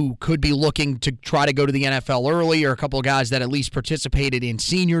who could be looking to try to go to the NFL early, or a couple of guys that at least participated in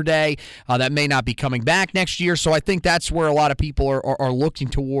senior day that may not be coming back next year. So I think that's where a lot of people are looking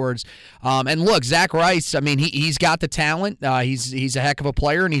towards. And look, Zach Rice, I mean, he's got the talent. He's a heck of a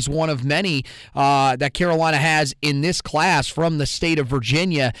player, and he's one of many that Carolina has in this class from the state of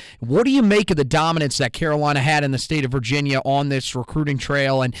Virginia. What do you make of the dominance that Carolina had in the state of Virginia on this recruiting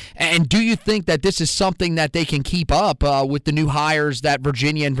trail? And do you think that this is something that they can keep up with the new hires that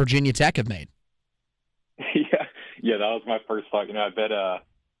Virginia and Virginia Tech have made? Yeah, that was my first thought. I bet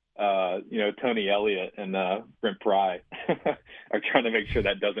Tony Elliott and Brent Pry are trying to make sure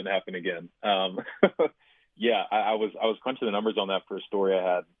that doesn't happen again. I was crunching the numbers on that for a story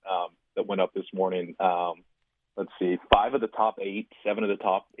I had that went up this morning. Let's see, 5 of the top 8, 7 of the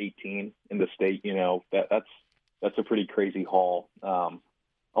top 18 in the state. That's a pretty crazy haul.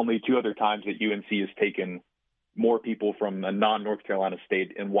 Only 2 other times that UNC has taken more people from a non-North Carolina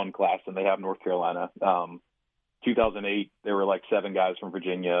state in one class than they have North Carolina. 2008, there were like 7 guys from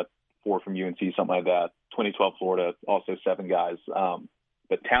Virginia, 4 from UNC, something like that. 2012, Florida, also 7 guys.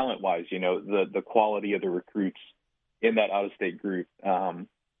 But talent-wise, the quality of the recruits in that out-of-state group,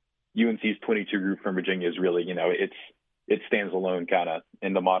 UNC's 22 group from Virginia is really, it stands alone kind of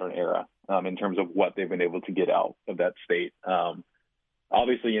in the modern era in terms of what they've been able to get out of that state.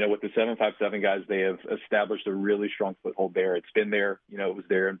 Obviously, with the 757 guys, they have established a really strong foothold there. It's been there, it was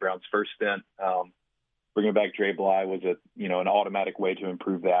there in Brown's first stint. Bringing back Dre Bly was an automatic way to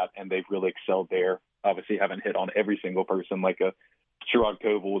improve that, and they've really excelled there. Obviously, haven't hit on every single person, like a Sherrod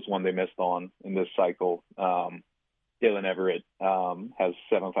Koval was one they missed on in this cycle. Dylan Everett has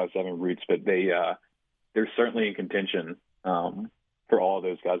 757 roots, but they're certainly in contention for all of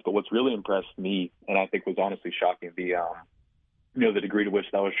those guys. But what's really impressed me, and I think was honestly shocking, the degree to which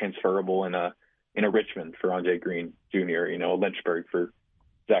that was transferable in a Richmond for Andre Green Jr., a Lynchburg for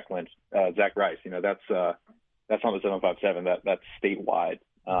Zach Rice. That's on the 757. That's statewide.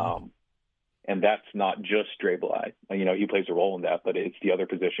 And that's not just Dre Bly. He plays a role in that, but it's the other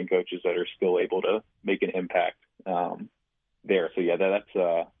position coaches that are still able to make an impact there. So yeah,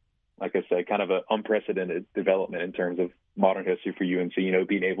 that's like I said, kind of an unprecedented development in terms of modern history for UNC.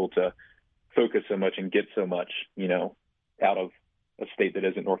 Being able to focus so much and get so much, out of a state that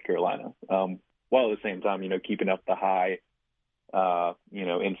isn't North Carolina, while at the same time, keeping up the high,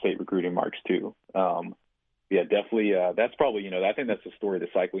 in-state recruiting marks too. Yeah, definitely. That's probably, I think that's the story of the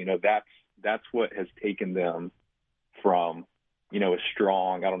cycle. That's what has taken them from, a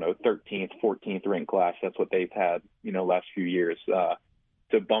strong, 13th, 14th ranked class. That's what they've had, last few years,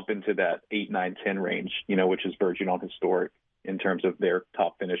 to bump into that 8, 9, 10 range, which is verging on historic in terms of their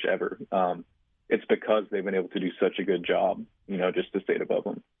top finish ever. It's because they've been able to do such a good job, just to stay above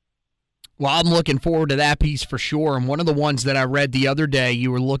them. Well, I'm looking forward to that piece for sure. And one of the ones that I read the other day,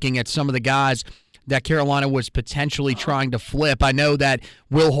 you were looking at some of the guys that Carolina was potentially trying to flip. I know that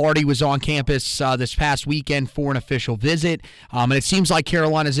Will Hardy was on campus this past weekend for an official visit, and it seems like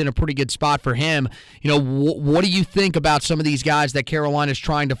Carolina's in a pretty good spot for him. What do you think about some of these guys that Carolina's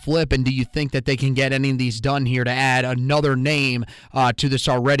trying to flip, and do you think that they can get any of these done here to add another name to this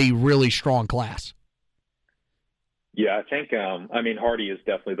already really strong class? Yeah, I think, Hardy is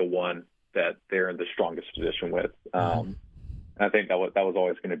definitely the one that they're in the strongest position with. I think that was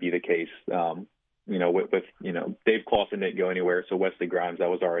always going to be the case. With Dave Clawson didn't go anywhere, so Wesley Grimes, that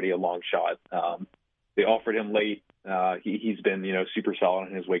was already a long shot. They offered him late. He's been, super solid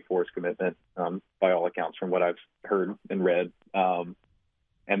in his Wake Forest commitment, by all accounts, from what I've heard and read. And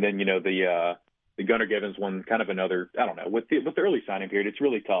then, the Gunnar Givens one, kind of another, I don't know, with the early signing period, it's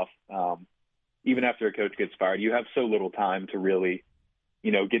really tough. Even after a coach gets fired, you have so little time to really,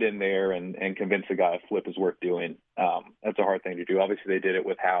 get in there and convince a guy a flip is worth doing. That's a hard thing to do. Obviously, they did it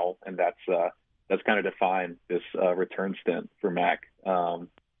with Howell, and that's kind of defined this return stint for Mac.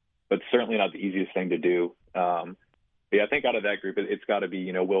 But certainly not the easiest thing to do. I think out of that group, it's got to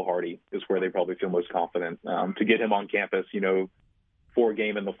be, Will Hardy is where they probably feel most confident. To get him on campus, for a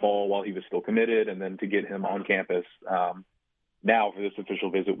game in the fall while he was still committed, and then to get him on campus now for this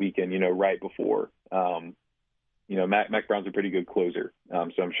official visit weekend, right before. Mac Brown's a pretty good closer,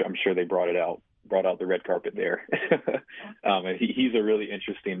 so I'm sure they brought out the red carpet there. And he's a really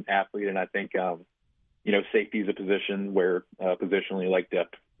interesting athlete, and I think safety is a position where positionally like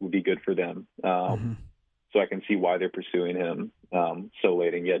depth would be good for them. So I can see why they're pursuing him so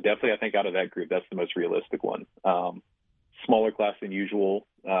late. And yeah, definitely I think out of that group, that's the most realistic one. Smaller class than usual.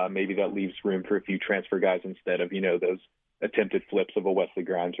 Maybe that leaves room for a few transfer guys instead of those attempted flips of a Wesley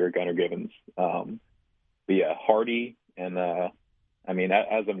Grimes or a Gunnar Givens. But yeah, Hardy and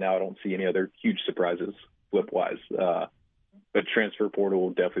as of now, I don't see any other huge surprises flip-wise. But transfer portal will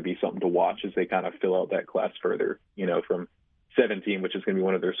definitely be something to watch as they kind of fill out that class further, from 17, which is going to be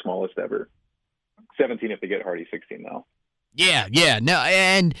one of their smallest ever. 17 if they get Hardy, 16 now. Yeah. No,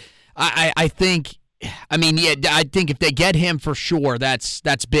 and I think, I think if they get him for sure, that's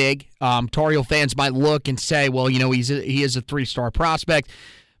big. Tar Heel fans might look and say, well, he is a 3-star prospect.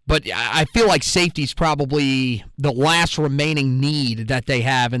 But I feel like safety's probably the last remaining need that they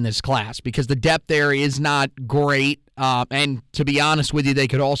have in this class because the depth there is not great. And to be honest with you, they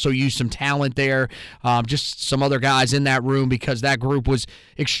could also use some talent there, just some other guys in that room because that group was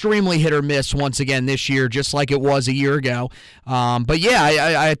extremely hit or miss once again this year, just like it was a year ago. But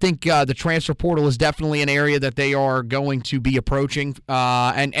yeah, I think the transfer portal is definitely an area that they are going to be approaching.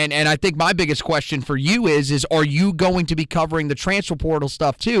 And I think my biggest question for you is are you going to be covering the transfer portal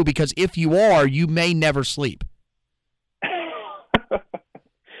stuff too? Because if you are, you may never sleep.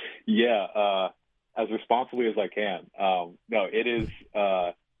 Yeah. As responsibly as I can. No, it is,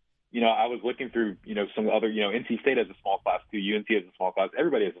 I was looking through, some other, NC State has a small class too, UNC has a small class,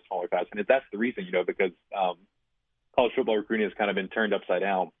 everybody has a smaller class. And that's the reason, because college football recruiting has kind of been turned upside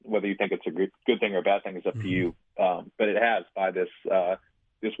down. Whether you think it's a good thing or a bad thing is up to you. But it has by this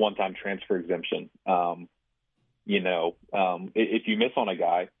one-time transfer exemption. If you miss on a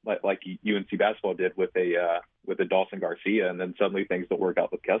guy like UNC basketball did with a Dawson Garcia, and then suddenly things don't work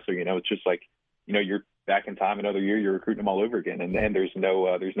out with Kessler, it's just like, you're back in time another year, you're recruiting them all over again. And there's no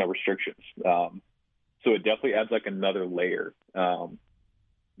restrictions. So it definitely adds like another layer, to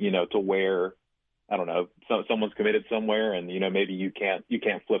where, I don't know, someone's committed somewhere and, maybe you can't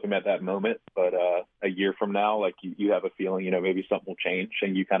flip them at that moment, but a year from now, like you have a feeling, maybe something will change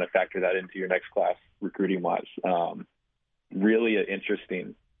and you kind of factor that into your next class recruiting wise. really an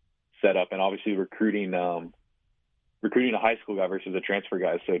interesting setup. And obviously recruiting a high school guy versus a transfer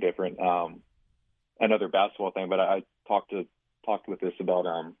guy is so different. Another basketball thing, but I talked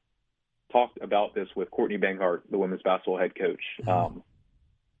about this with Courtney Banghart, the women's basketball head coach,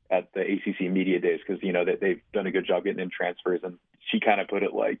 at the ACC Media Days, because, you know, that they've done a good job getting in transfers. And she kind of put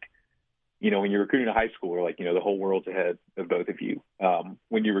it like, you know, when you're recruiting a high schooler, like, you know, the whole world's ahead of both of you.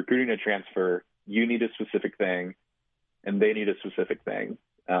 When you're recruiting a transfer, you need a specific thing and they need a specific thing,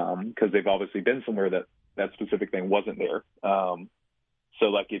 because they've obviously been somewhere that specific thing wasn't there. So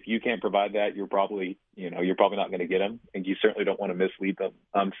like, if you can't provide that, you're probably not going to get them, and you certainly don't want to mislead them.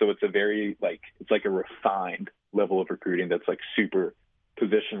 So it's a very, like, it's like a refined level of recruiting that's like super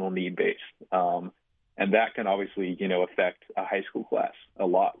positional need based. And that can obviously, you know, affect a high school class a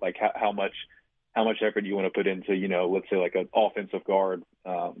lot. Like how much effort do you want to put into, you know, let's say like an offensive guard,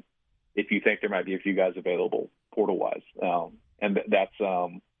 if you think there might be a few guys available portal wise. And that's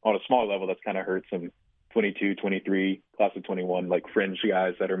on a smaller level, that's kind of hurt some 22, 23, class of 21, like fringe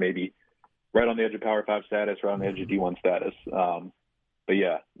guys that are maybe right on the edge of Power 5 status, right on the edge of D1 status. But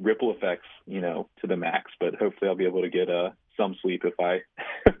yeah, ripple effects, you know, to the max, but hopefully I'll be able to get some sleep if I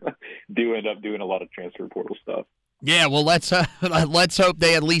do end up doing a lot of transfer portal stuff. Yeah, well, let's hope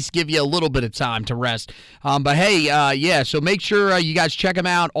they at least give you a little bit of time to rest. But hey, so make sure you guys check them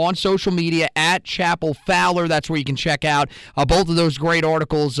out on social media at Chapel Fowler. That's where you can check out both of those great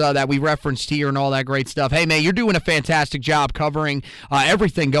articles that we referenced here and all that great stuff. Hey, man, you're doing a fantastic job covering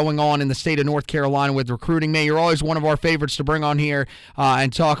everything going on in the state of North Carolina with recruiting. Man, you're always one of our favorites to bring on here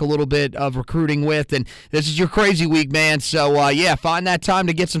and talk a little bit of recruiting with. And this is your crazy week, man. So, find that time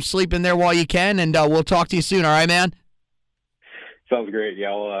to get some sleep in there while you can, and we'll talk to you soon. All right, man? Sounds great.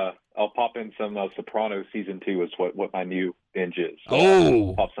 Yeah, I'll pop in some Sopranos season 2 is what my new binge is. So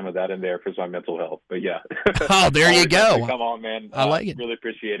I'll pop some of that in there for my mental health. But yeah. Oh, there you go. Come on, man. I like it. Really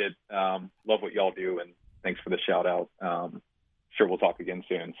appreciate it. Love what y'all do, and thanks for the shout out. Sure, we'll talk again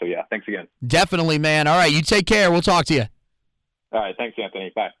soon. So yeah, thanks again. Definitely, man. All right, you take care. We'll talk to you. All right, thanks,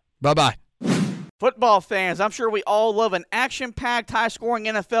 Anthony. Bye. Bye-bye. Football fans, I'm sure we all love an action-packed, high-scoring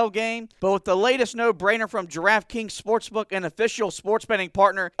NFL game, but with the latest no-brainer from DraftKings Sportsbook, an official sports betting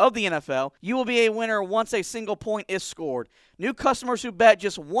partner of the NFL, you will be a winner once a single point is scored. New customers who bet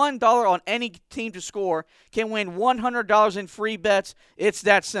just $1 on any team to score can win $100 in free bets. It's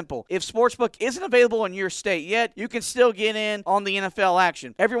that simple. If Sportsbook isn't available in your state yet, you can still get in on the NFL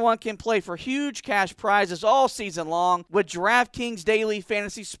action. Everyone can play for huge cash prizes all season long with DraftKings Daily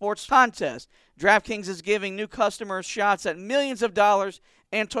Fantasy Sports Contest. DraftKings is giving new customers shots at millions of dollars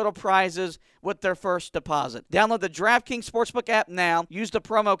and total prizes with their first deposit. Download the DraftKings Sportsbook app now. Use the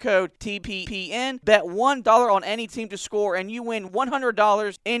promo code TPPN. Bet $1 on any team to score, and you win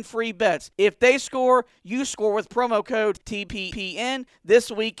 $100 in free bets. If they score, you score with promo code TPPN this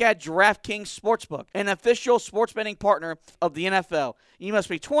week at DraftKings Sportsbook, an official sports betting partner of the NFL. You must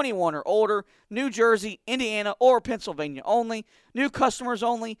be 21 or older, New Jersey, Indiana, or Pennsylvania only. New customers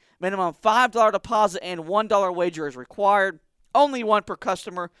only. Minimum $5 deposit and $1 wager is required. Only one per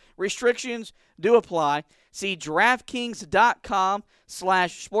customer. Restrictions do apply. See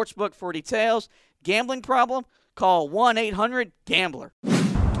DraftKings.com/sportsbook for details. Gambling problem? Call 1-800-GAMBLER.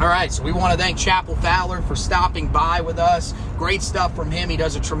 All right, so we want to thank Chapel Fowler for stopping by with us. Great stuff from him. He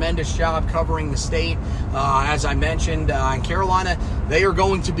does a tremendous job covering the state. As I mentioned, in Carolina, they are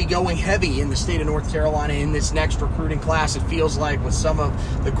going to be going heavy in the state of North Carolina in this next recruiting class. It feels like with some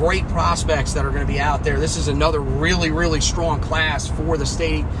of the great prospects that are going to be out there, this is another really, really strong class for the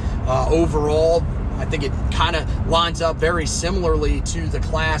state overall. I think it kind of lines up very similarly to the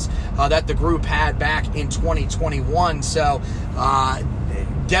class that the group had back in 2021. So,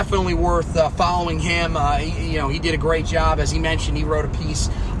 definitely worth following him. He did a great job. As he mentioned, he wrote a piece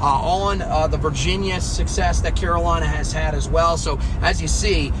on the Virginia success that Carolina has had as well. So as you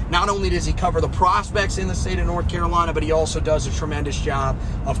see, not only does he cover the prospects in the state of North Carolina, but he also does a tremendous job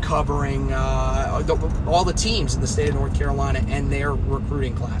of covering all the teams in the state of North Carolina and their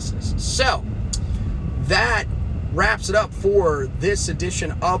recruiting classes. So that wraps it up for this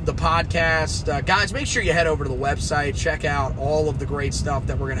edition of the podcast. Guys, make sure you head over to the website, check out all of the great stuff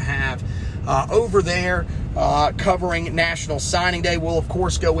that we're going to have over there covering National Signing Day. We'll, of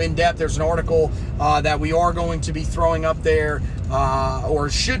course, go in depth. There's an article that we are going to be throwing up there, or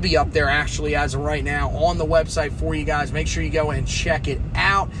should be up there, actually, as of right now, on the website for you guys. Make sure you go and check it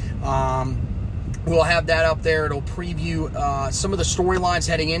out. We'll have that up there. It'll preview some of the storylines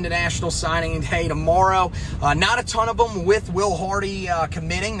heading into National Signing Day tomorrow. Not a ton of them with Will Hardy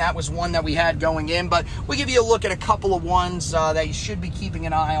committing. That was one that we had going in, but we give you a look at a couple of ones that you should be keeping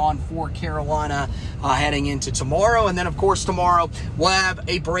an eye on for Carolina heading into tomorrow. And then, of course, tomorrow we'll have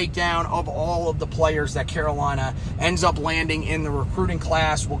a breakdown of all of the players that Carolina ends up landing in the recruiting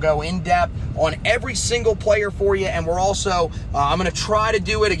class. We'll go in depth on every single player for you, and we're also, I'm going to try to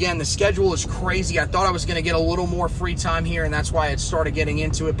do it again. The schedule is crazy. I thought I was going to get a little more free time here, and that's why I started getting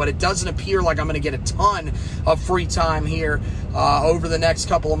into it, but it doesn't appear like I'm going to get a ton of free time here over the next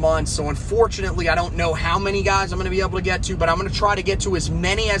couple of months. So unfortunately, I don't know how many guys I'm going to be able to get to, but I'm going to try to get to as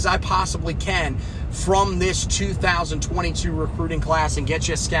many as I possibly can from this 2022 recruiting class and get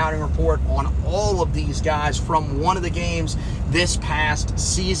you a scouting report on all of these guys from one of the games this past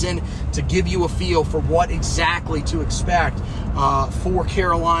season to give you a feel for what exactly to expect for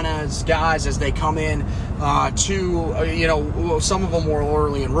Carolina's guys as they come in some of them will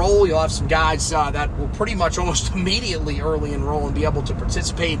early enroll. You'll have some guys that will pretty much almost immediately early enroll and be able to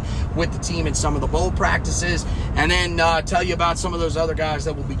participate with the team in some of the bowl practices, and then tell you about some of those other guys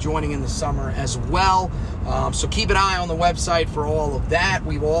that will be joining in the summer as well. So keep an eye on the website for all of that.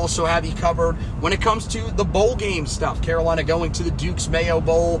 We will also have you covered when it comes to the bowl game stuff. Carolina going to the Duke's Mayo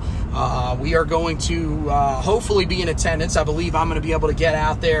Bowl. We are going to hopefully be in attendance. I believe I'm going to be able to get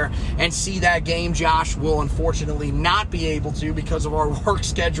out there and see that game. Josh will unfortunately not be able to because of our work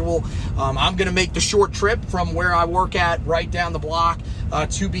schedule. I'm going to make the short trip from where I work at right down the block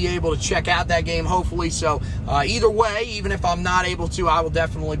to be able to check out that game, hopefully. So either way, even if I'm not able to, I will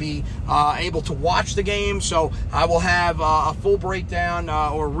definitely be able to watch the game. So I will have a full breakdown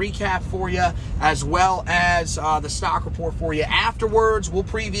or recap for you, as well as the stock report for you afterwards. We'll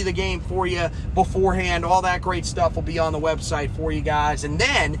preview the game for you beforehand. All that great stuff will be on the website for you guys. And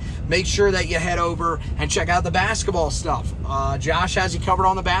then make sure that you head over and check out the basketball stuff. Josh has you covered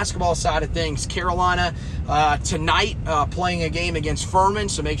on the basketball side of things. Carolina tonight playing a game against Furman,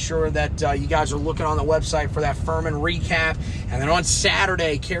 so make sure that you guys are looking on the website for that Furman recap. And then on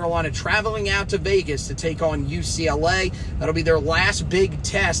Saturday, Carolina traveling out to Vegas to take on UCLA. That'll be their last big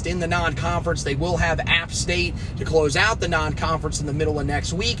test in the non-conference. They will have App State to close out the non-conference in the middle of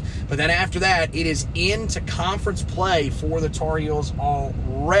next week, but then after that, it is into conference play for the Tar Heels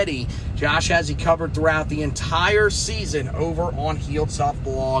already. Josh has you covered throughout the entire season over on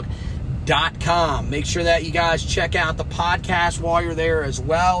HeelToughBlog.com. Make sure that you guys check out the podcast while you're there as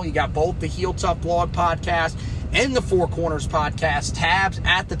well. You got both the Heel Tough Blog podcast and the Four Corners podcast tabs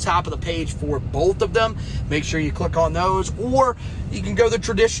at the top of the page for both of them. Make sure you click on those, or you can go the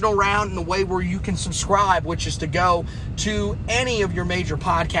traditional route in the way where you can subscribe, which is to go to any of your major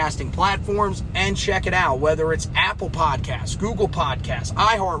podcasting platforms and check it out, whether it's Apple Podcasts, Google Podcasts,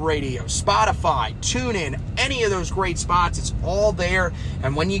 iHeartRadio, Spotify, TuneIn, any of those great spots. It's all there.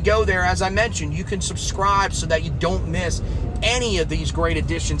 And when you go there, as I mentioned, you can subscribe so that you don't miss any of these great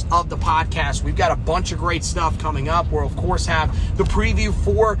editions of the podcast. We've got a bunch of great stuff coming up. We'll, of course, have the preview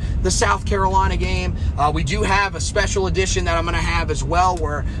for the South Carolina game. We do have a special edition that I'm going to have as well,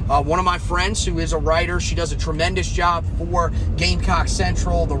 where one of my friends who is a writer, she does a tremendous job for Gamecock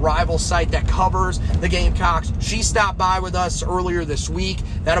Central, the rival site that covers the Gamecocks. She stopped by with us earlier this week.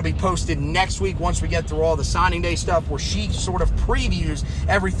 That'll be posted next week once we get through all the signing day stuff, where she sort of previews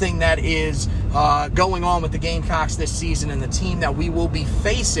everything that is going on with the Gamecocks this season and the team that we will be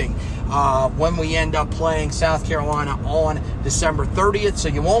facing when we end up playing South Carolina on December 30th. So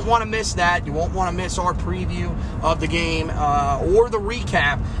you won't want to miss that. You won't want to miss our preview of the game or the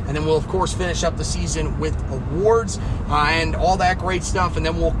recap. And then we'll, of course, finish up the season with awards and all that great stuff. And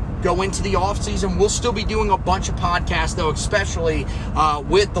then we'll go into the offseason. We'll still be doing a bunch of podcasts, though, especially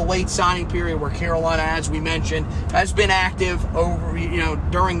with the late signing period, where Carolina, as we mentioned, has been active over,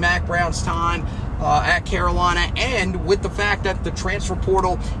 during Mack Brown's time at Carolina, and with the fact that the transfer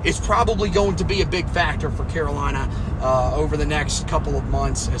portal is probably going to be a big factor for Carolina over the next couple of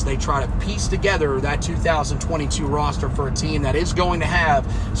months as they try to piece together that 2022 roster for a team that is going to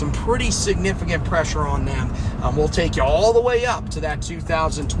have some pretty significant pressure on them. We'll take you all the way up to that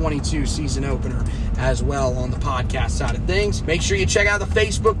 2022 season opener as well on the podcast side of things. Make sure you check out the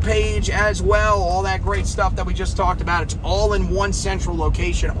Facebook page as well. All that great stuff that we just talked about, it's all in one central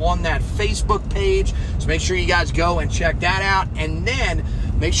location on that Facebook page. So make sure you guys go and check that out. And then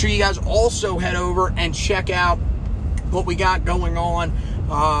make sure you guys also head over and check out what we got going on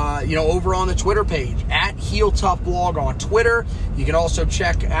over on the Twitter page at Heel Tough Blog on Twitter. You can also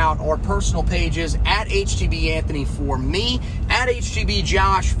check out our personal pages at HTB Anthony for me at HGB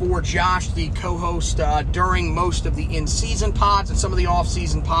Josh for Josh, the co-host during most of the in-season pods and some of the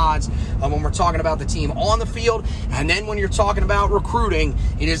off-season pods when we're talking about the team on the field. And then when you're talking about recruiting,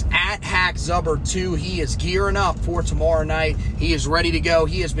 it is at HackZubber2. He is gearing up for tomorrow night. He is ready to go.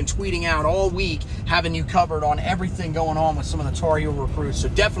 He has been tweeting out all week, having you covered on everything going on with some of the Tar Heel recruits. So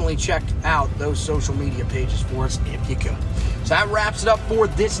definitely check out those social media pages for us if you could. So that wraps it up for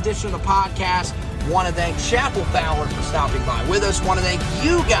this edition of the podcast. Want to thank Chapel Fowler for stopping by with us. Want to thank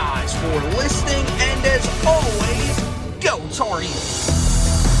you guys for listening. And as always, go Tar Heels.